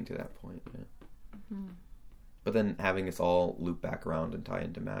 Getting to that point, yeah. Mm-hmm. But then having us all loop back around and tie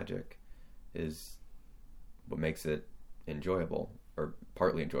into Magic is what makes it enjoyable, or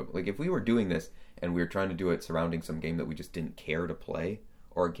partly enjoyable. Like if we were doing this and we were trying to do it surrounding some game that we just didn't care to play,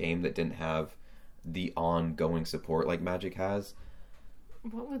 or a game that didn't have the ongoing support like Magic has,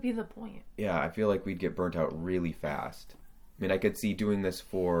 what would be the point? Yeah, I feel like we'd get burnt out really fast. I mean, I could see doing this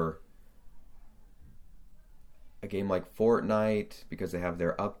for a game like Fortnite because they have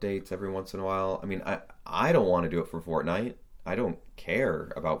their updates every once in a while. I mean, I don't want to do it for Fortnite. I don't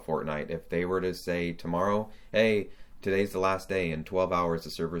care about Fortnite. If they were to say tomorrow, hey, today's the last day, in 12 hours the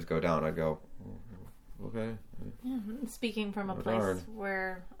servers go down, I'd go, okay. Yeah, speaking from a place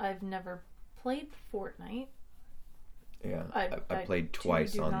where I've never played Fortnite. Yeah, I played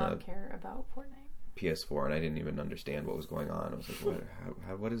twice on the care about Fortnite. PS4, and I didn't even understand what was going on. I was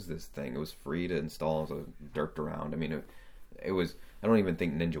like, what is this thing? It was free to install, so I derped around. I mean, it was, I don't even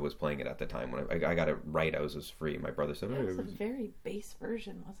think Ninja was playing it at the time. When I got it right, it was free. My brother said, it was a very base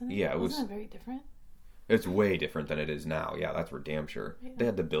version, wasn't it? Yeah, wasn't it very different? It's way different than it is now. Yeah, that's for damn sure. Yeah. They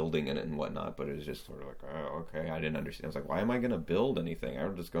had the building in it and whatnot, but it was just sort of like, oh, okay. I didn't understand. I was like, why am I going to build anything? I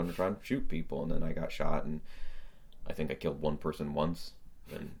was just going to try and shoot people, and then I got shot, and I think I killed one person once,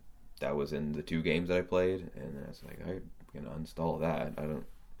 and that was in the 2 games that I played, and I was like, I'm going to uninstall that.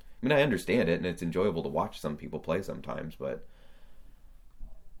 I understand it, and it's enjoyable to watch some people play sometimes, but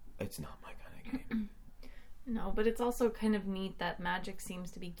it's not my kind of game. No, but it's also kind of neat that Magic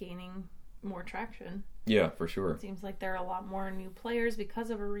seems to be gaining more traction. Yeah, for sure. It seems like there are a lot more new players because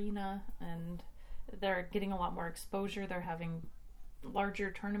of Arena, and they're getting a lot more exposure. They're having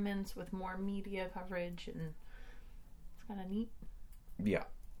larger tournaments with more media coverage, and it's kind of neat. Yeah.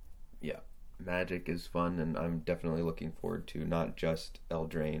 Magic is fun, and I'm definitely looking forward to not just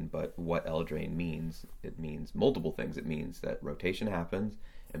Eldraine, but what Eldraine means. It means multiple things. It means that rotation happens.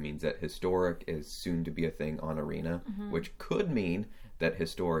 It means that Historic is soon to be a thing on Arena, which could mean that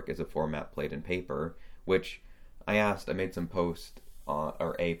Historic is a format played in paper, which I made some post on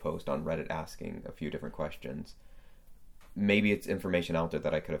Reddit asking a few different questions. Maybe it's information out there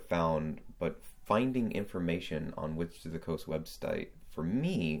that I could have found, but finding information on Wizards of the Coast website, for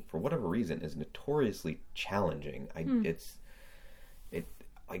me, for whatever reason, is notoriously challenging.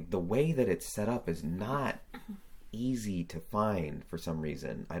 like the way that it's set up is not easy to find for some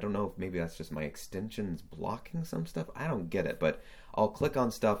reason. I don't know if maybe that's just my extensions blocking some stuff. I don't get it, but I'll click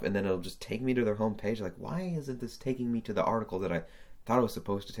on stuff and then it'll just take me to their homepage. Like, why isn't this taking me to the article that I thought it was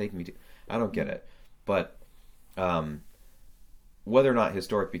supposed to take me to? I don't get it. But whether or not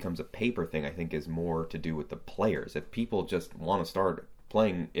Historic becomes a paper thing, I think is more to do with the players. If people just want to start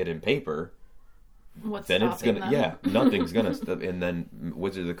playing it in paper, then it's gonna nothing's gonna and then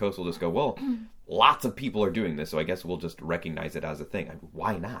Wizards of the Coast will just go, well, lots of people are doing this, so I guess we'll just recognize it as a thing. I mean,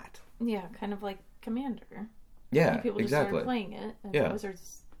 why not? Yeah, kind of like Commander. Yeah, people just started playing it, and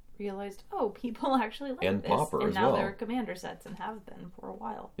Wizards realized, oh, people actually like and this, Pauper and as now well. they're Commander sets and have been for a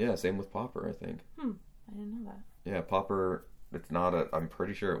while. Yeah, same with Pauper, I think. I didn't know that. Yeah, Pauper. It's not I'm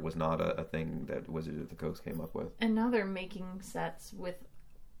pretty sure it was not a thing that Wizards of the Coast came up with. And now they're making sets with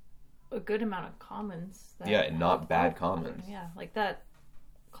a good amount of commons. And not bad commons. Yeah, like that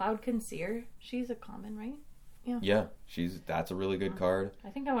Cloud Conceer. She's a common, right? Yeah. Yeah, that's a really good card. I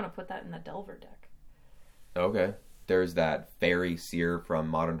think I want to put that in the Delver deck. Okay. There's that Fairy Seer from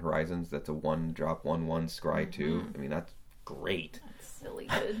Modern Horizons. That's a 1-drop 1/1 scry 2. I mean, that's great. That's silly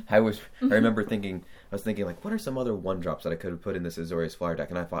good. I remember thinking like, what are some other 1-drops that I could have put in this Azorius Flyer deck?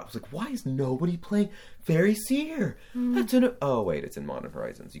 And I was like, why is nobody playing Fairy Seer? That's oh wait, it's in Modern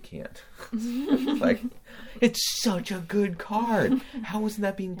Horizons. You can't. Like, it's such a good card. How isn't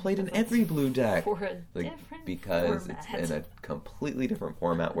that being played in every blue deck? For a different because format. it's in a completely different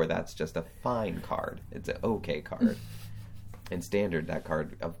format where that's just a fine card. It's an okay card. In Standard, that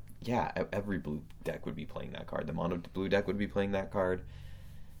card every blue deck would be playing that card. The mono blue deck would be playing that card.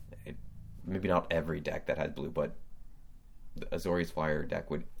 Maybe not every deck that had blue, but the Azorius Flyer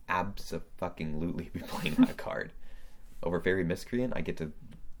deck would abso-fucking-lutely be playing that card. Over Fairy Miscreant, I get to...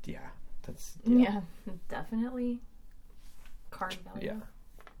 Yeah, definitely card value. Yeah.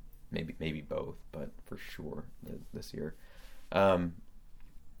 Maybe both, but for sure this year.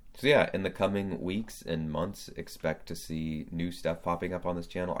 So yeah, in the coming weeks and months, expect to see new stuff popping up on this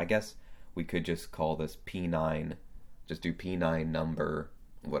channel. I guess we could just call this P9, just do P9 number,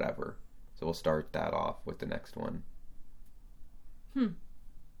 whatever. So we'll start that off with the next one.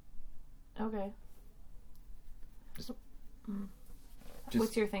 Okay.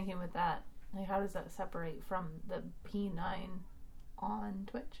 What's your thinking with that? Like, how does that separate from the P9 on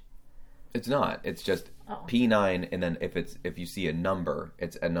Twitch? It's not. It's just P9, and then if you see a number,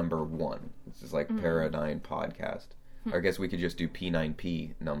 it's a number 1. It's just like Para 9 podcast. Or I guess we could just do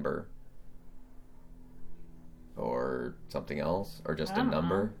P9P number. Or something else? Or just a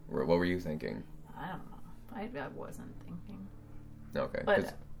number? What were you thinking? I don't know. I wasn't thinking. Okay.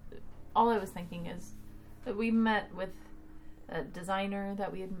 But all I was thinking is that we met with a designer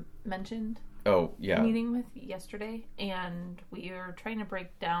that we had mentioned. Oh, yeah. Meeting with yesterday, and we were trying to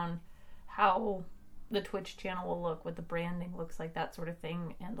break down how the Twitch channel will look, what the branding looks like, that sort of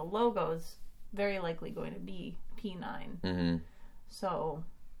thing, and the logo is very likely going to be P9. So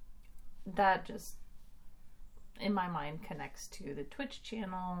that just, in my mind, connects to the Twitch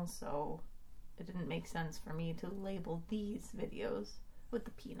channel, so it didn't make sense for me to label these videos with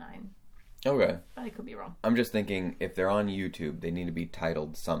the P9. Okay. But I could be wrong. I'm just thinking, if they're on YouTube, they need to be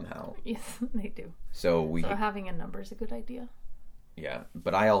titled somehow. Yes, they do. So having a number is a good idea. Yeah,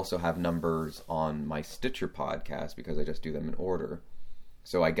 but I also have numbers on my Stitcher podcast because I just do them in order.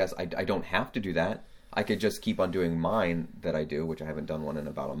 So I guess I don't have to do that. I could just keep on doing mine that I do, which I haven't done one in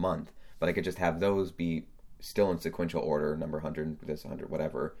about a month. But I could just have those be still in sequential order, number 100, this 100,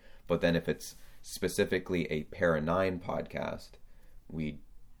 whatever. But then if it's specifically a Para 9 podcast, we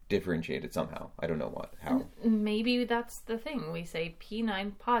differentiate it somehow. I don't know how. Maybe that's the thing. We say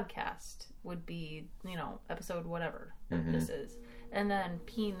P9 podcast would be, episode whatever this is. And then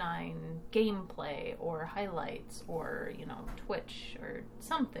P9 gameplay or highlights or, Twitch or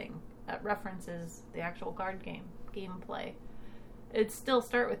something that references the actual card gameplay. It'd still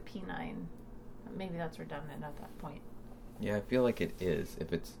start with P9. Maybe that's redundant at that point. Yeah, I feel like it is.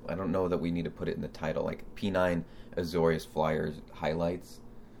 I don't know that we need to put it in the title. Like P9 Azorius Flyers highlights.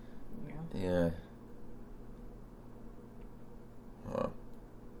 Yeah. Huh.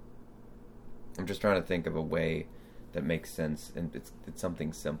 I'm just trying to think of a way that makes sense, and it's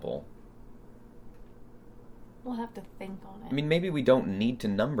something simple. We'll have to think on it. I mean, maybe we don't need to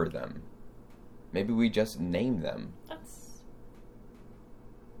number them. Maybe we just name them. That's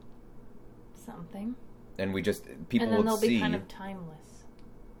something. And we just people would see. And then they'll be kind of timeless.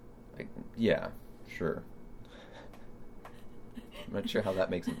 Like, yeah, sure. I'm not sure how that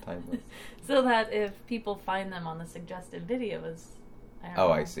makes them timeless. So that if people find them on the suggested videos,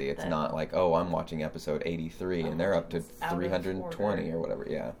 I see. It's not like, I'm watching episode 83 and they're up to 320 or whatever.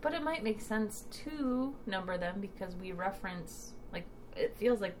 Yeah. But it might make sense to number them because we reference, like, it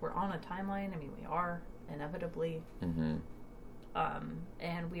feels like we're on a timeline. I mean, we are, inevitably. Mm-hmm.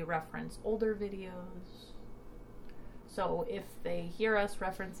 And we reference older videos. So if they hear us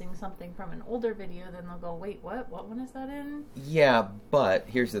referencing something from an older video, then they'll go, wait, what? What one is that in? Yeah, but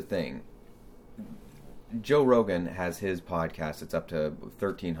here's the thing. Joe Rogan has his podcast. It's up to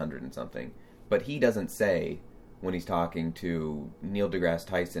 1,300 and something. But he doesn't say, when he's talking to Neil deGrasse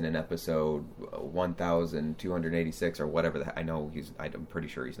Tyson in episode 1,286 or whatever. I'm pretty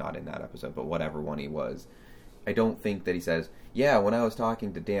sure he's not in that episode, but whatever one he was. I don't think that he says, yeah, when I was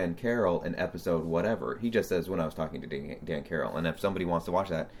talking to Dan Carroll in episode whatever. He just says, when I was talking to Dan Carroll. And if somebody wants to watch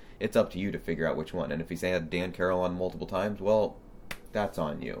that, it's up to you to figure out which one. And if he said Dan Carroll on multiple times, well, that's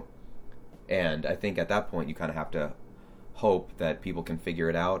on you. And I think at that point, you kind of have to hope that people can figure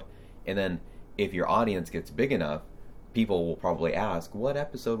it out. And then if your audience gets big enough, people will probably ask, what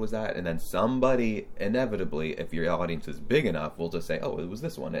episode was that? And then somebody, inevitably, if your audience is big enough, will just say, oh, it was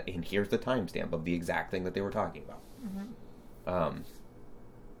this one. And here's the timestamp of the exact thing that they were talking about. Mm-hmm.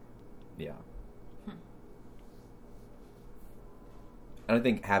 Yeah. And I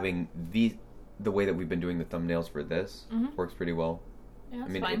think having the way that we've been doing the thumbnails for this works pretty well. Yeah,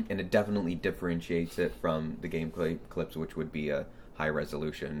 fine. And it definitely differentiates it from the gameplay clips, which would be a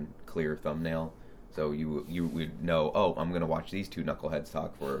high-resolution, clear thumbnail. So you would know, I'm going to watch these two knuckleheads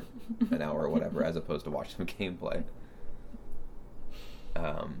talk for an hour or whatever, as opposed to watch some gameplay.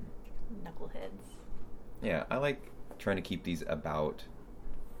 Knuckleheads. Yeah, I like trying to keep these about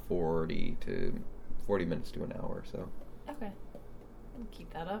 40 minutes to an hour. So. Okay. We'll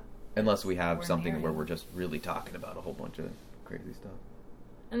keep that up. Unless we have something where we're just really talking about a whole bunch of crazy stuff.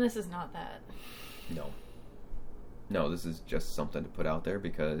 And this is not that. No, this is just something to put out there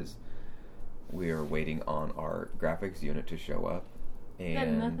because we are waiting on our graphics unit to show up.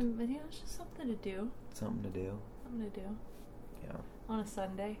 And nothing, but it's just something to do. Something to do. Yeah. On a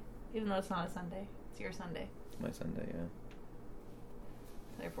Sunday. Even though it's not a Sunday. It's your Sunday. It's my Sunday, yeah.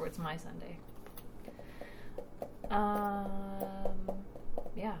 Therefore, it's my Sunday.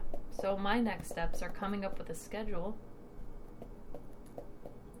 Yeah. So my next steps are coming up with a schedule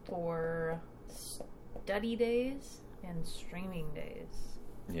for study days and streaming days.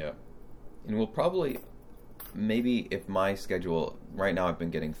 Yeah. And we'll probably, maybe if my schedule, right now I've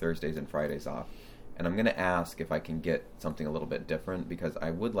been getting Thursdays and Fridays off, and I'm going to ask if I can get something a little bit different, because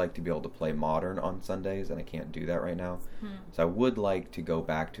I would like to be able to play Modern on Sundays, and I can't do that right now. So I would like to go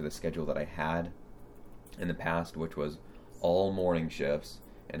back to the schedule that I had in the past, which was all morning shifts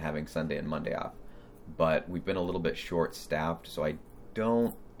and having Sunday and Monday off. But we've been a little bit short-staffed, so I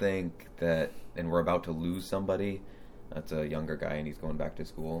don't think that, and we're about to lose somebody. That's a younger guy, and he's going back to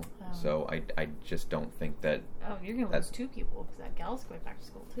school. So I just don't think that... Oh, you're going to lose two people, because that gal's going back to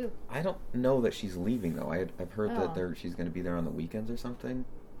school, too. I don't know that she's leaving, though. I've heard that she's going to be there on the weekends or something.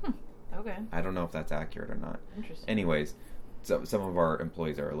 Okay. I don't know if that's accurate or not. Interesting. Anyways, so some of our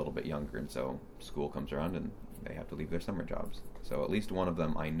employees are a little bit younger, and so school comes around, and they have to leave their summer jobs. So at least one of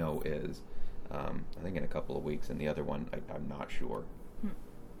them I know is, I think in a couple of weeks, and the other one I'm not sure.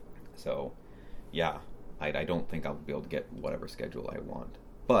 So, yeah. I don't think I'll be able to get whatever schedule I want.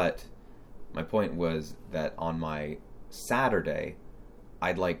 But my point was that on my Saturday,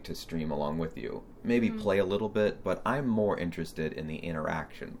 I'd like to stream along with you. Maybe play a little bit, but I'm more interested in the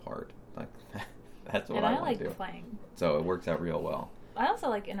interaction part. Like, that's what I want to do. And I like playing. So it works out real well. I also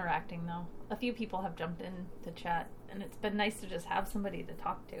like interacting, though. A few people have jumped in to chat, and it's been nice to just have somebody to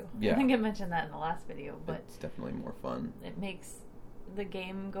talk to. Yeah. I think I mentioned that in the last video, but... It's definitely more fun. It makes the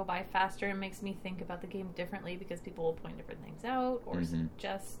game go by faster and makes me think about the game differently because people will point different things out or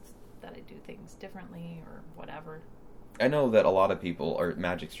suggest that I do things differently or whatever. I know that a lot of people, or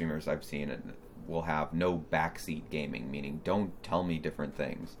Magic streamers I've seen, will have no backseat gaming, meaning don't tell me different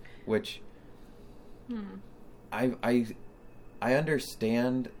things, which I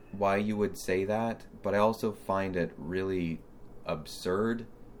understand why you would say that, but I also find it really absurd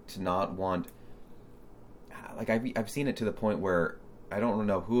to not want... Like, I've seen it to the point where I don't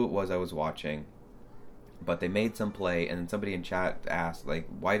know who it was I was watching, but they made some play, and somebody in chat asked, like,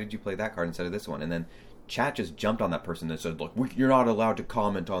 why did you play that card instead of this one? And then chat just jumped on that person and said, look, you're not allowed to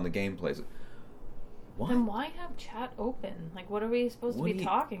comment on the gameplays. Then why have chat open? Like, what are we supposed to be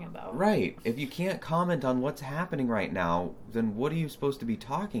talking about? Right. If you can't comment on what's happening right now, then what are you supposed to be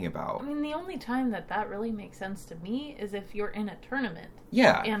talking about? I mean, the only time that really makes sense to me is if you're in a tournament.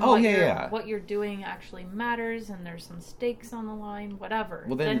 Yeah. And what you're doing actually matters, and there's some stakes on the line, whatever.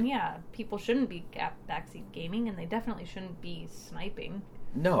 Well, then yeah, people shouldn't be backseat gaming, and they definitely shouldn't be sniping.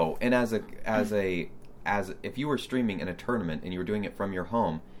 No, and as if you were streaming in a tournament and you were doing it from your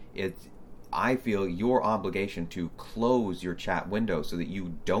home, I feel your obligation to close your chat window so that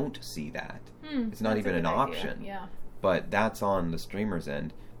you don't see that. It's not even an option. Yeah. But that's on the streamer's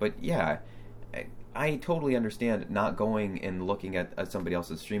end. But yeah, I totally understand not going and looking at somebody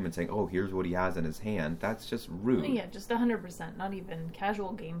else's stream and saying, "Oh, here's what he has in his hand." That's just rude. Yeah, just 100%. Not even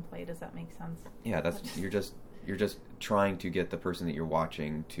casual gameplay. Does that make sense? Yeah, you're just trying to get the person that you're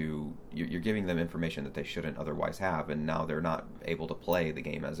watching to... You're giving them information that they shouldn't otherwise have, and now they're not able to play the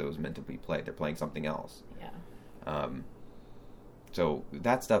game as it was meant to be played. They're playing something else. Yeah. So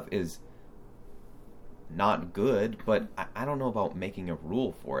that stuff is not good, but I don't know about making a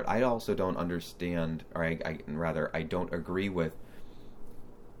rule for it. I also don't understand, or I don't agree with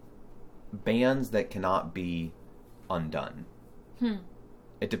bans that cannot be undone.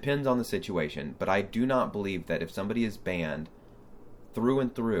 It depends on the situation, but I do not believe that if somebody is banned through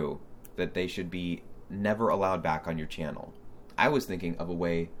and through, that they should be never allowed back on your channel. I was thinking of a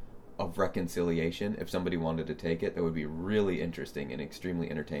way of reconciliation. If somebody wanted to take it, that would be really interesting and extremely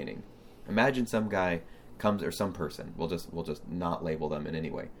entertaining. Imagine some guy comes, or some person, we'll just not label them in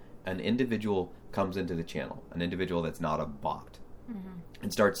any way. An individual comes into the channel, an individual that's not a bot,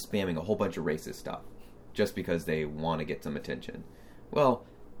 and starts spamming a whole bunch of racist stuff just because they want to get some attention. Well,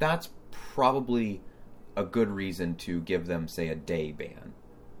 that's probably a good reason to give them, say, a day ban.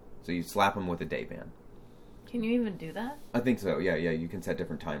 So you slap them with a day ban. Can you even do that? I think so, yeah, you can set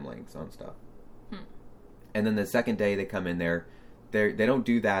different time lengths on stuff. And then the second day they come in there, they don't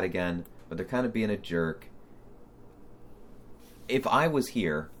do that again, but they're kind of being a jerk. If I was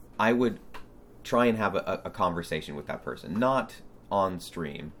here, I would try and have a conversation with that person. Not on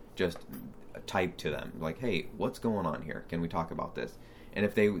stream, just type to them. Like, hey, what's going on here? Can we talk about this? And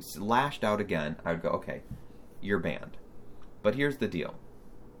if they lashed out again, I would go, okay, you're banned. But here's the deal.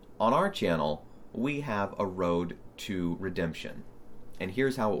 On our channel, we have a road to redemption. And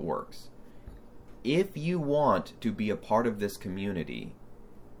here's how it works. If you want to be a part of this community,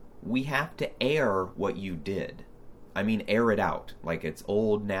 we have to air what you did. I mean, air it out. Like it's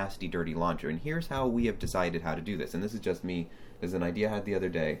old, nasty, dirty laundry. And here's how we have decided how to do this. And this is just me. There's an idea I had the other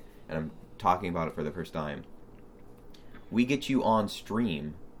day, and I'm talking about it for the first time. We get you on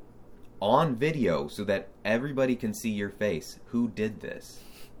stream, on video, so that everybody can see your face. Who did this?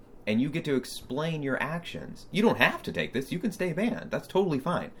 And you get to explain your actions. You don't have to take this. You can stay banned. That's totally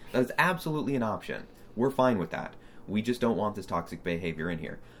fine. That's absolutely an option. We're fine with that. We just don't want this toxic behavior in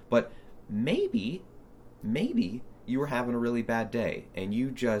here. But maybe you were having a really bad day and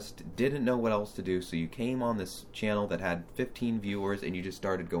you just didn't know what else to do, so you came on this channel that had 15 viewers and you just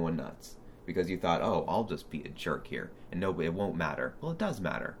started going nuts because you thought, oh, I'll just be a jerk here and nobody, it won't matter. Well, it does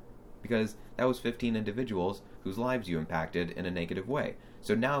matter, because that was 15 individuals whose lives you impacted in a negative way.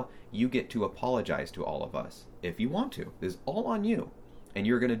 So now you get to apologize to all of us if you want to. This is all on you, and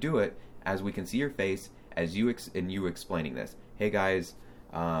you're going to do it as we can see your face, as you you explaining this. Hey guys,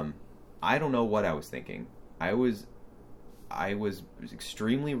 I don't know what I was thinking. I was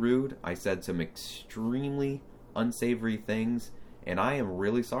extremely rude. I said some extremely unsavory things, and I am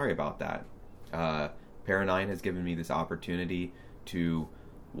really sorry about that. Para9 has given me this opportunity to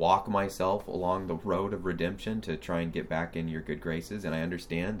walk myself along the road of redemption to try and get back in your good graces, and I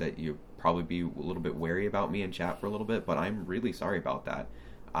understand that you probably be a little bit wary about me in chat for a little bit, but I'm really sorry about that.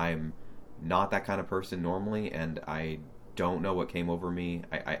 I'm not that kind of person normally, and I don't know what came over me.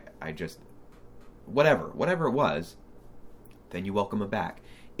 I just... Whatever it was, then you welcome them back.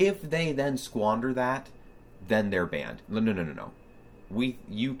 If they then squander that, then they're banned. No.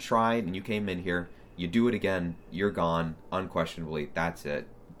 You tried and you came in here, you do it again, you're gone, unquestionably, that's it,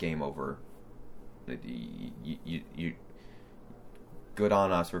 game over. You good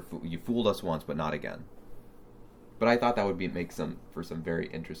on us, you fooled us once, but not again. But I thought that would make for some very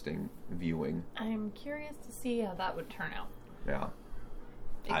interesting viewing. I'm curious to see how that would turn out. Yeah.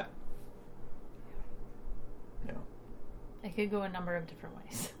 It could go a number of different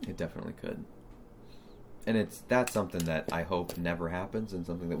ways. It definitely could. And that's something that I hope never happens, and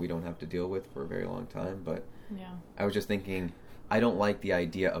something that we don't have to deal with for a very long time. But yeah. I was just thinking, I don't like the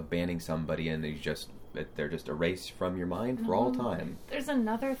idea of banning somebody and they're just erased from your mind for all time. There's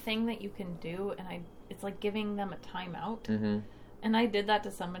another thing that you can do, and it's like giving them a timeout. And I did that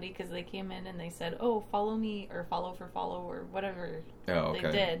to somebody because they came in and they said, "Oh, follow me," or "follow for follow," or whatever they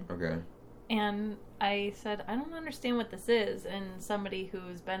did. Okay. And I said, "I don't understand what this is." And somebody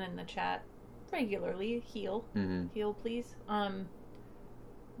who's been in the chat regularly, heal, please.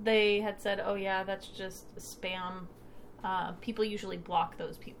 They had said, "Oh yeah, that's just spam. People usually block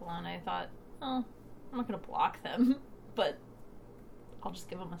those people." And I thought, "Oh, I'm not going to block them, but I'll just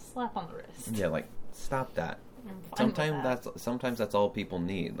give them a slap on the wrist." Yeah, like stop that. Sometimes that's all people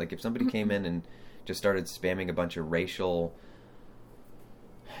need. Like if somebody came in and just started spamming a bunch of racial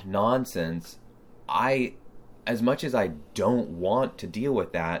nonsense, as much as I don't want to deal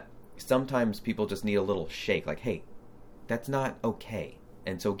with that, sometimes people just need a little shake. Like, hey, that's not okay.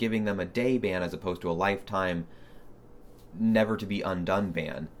 And so giving them a day ban as opposed to a lifetime, never to be undone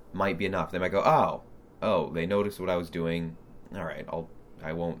ban might be enough. They might go, oh, they noticed what I was doing. All right,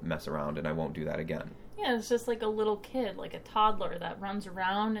 I won't mess around and I won't do that again. Yeah, it's just like a little kid, like a toddler that runs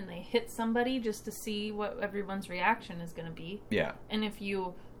around and they hit somebody just to see what everyone's reaction is going to be. Yeah. And if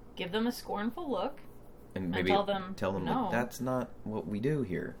you give them a scornful look and maybe tell them no, like, that's not what we do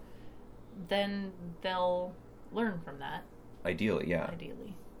here, then they'll learn from that. Ideally, yeah.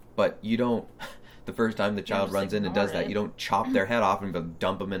 Ideally. But you don't, the first time the child runs in and does that, you don't chop their head off and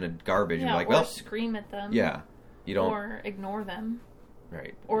dump them in a garbage. Yeah, You're like, or scream at them. Yeah. You don't. Or ignore them.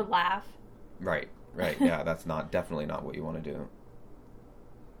 Right. Or laugh. Right. Yeah, that's definitely not what you want to do.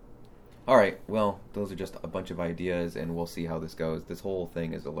 All right, well, those are just a bunch of ideas, and we'll see how this goes. This whole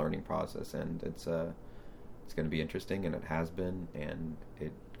thing is a learning process, and it's going to be interesting, and it has been, and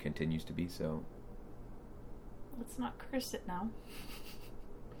it continues to be so. Let's not curse it now.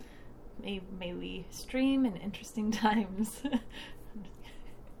 May we stream in interesting times.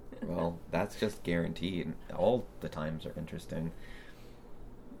 Well, that's just guaranteed. All the times are interesting.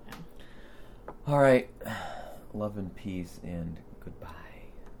 Yeah. All right. Love and peace and goodbye.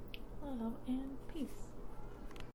 Love and peace.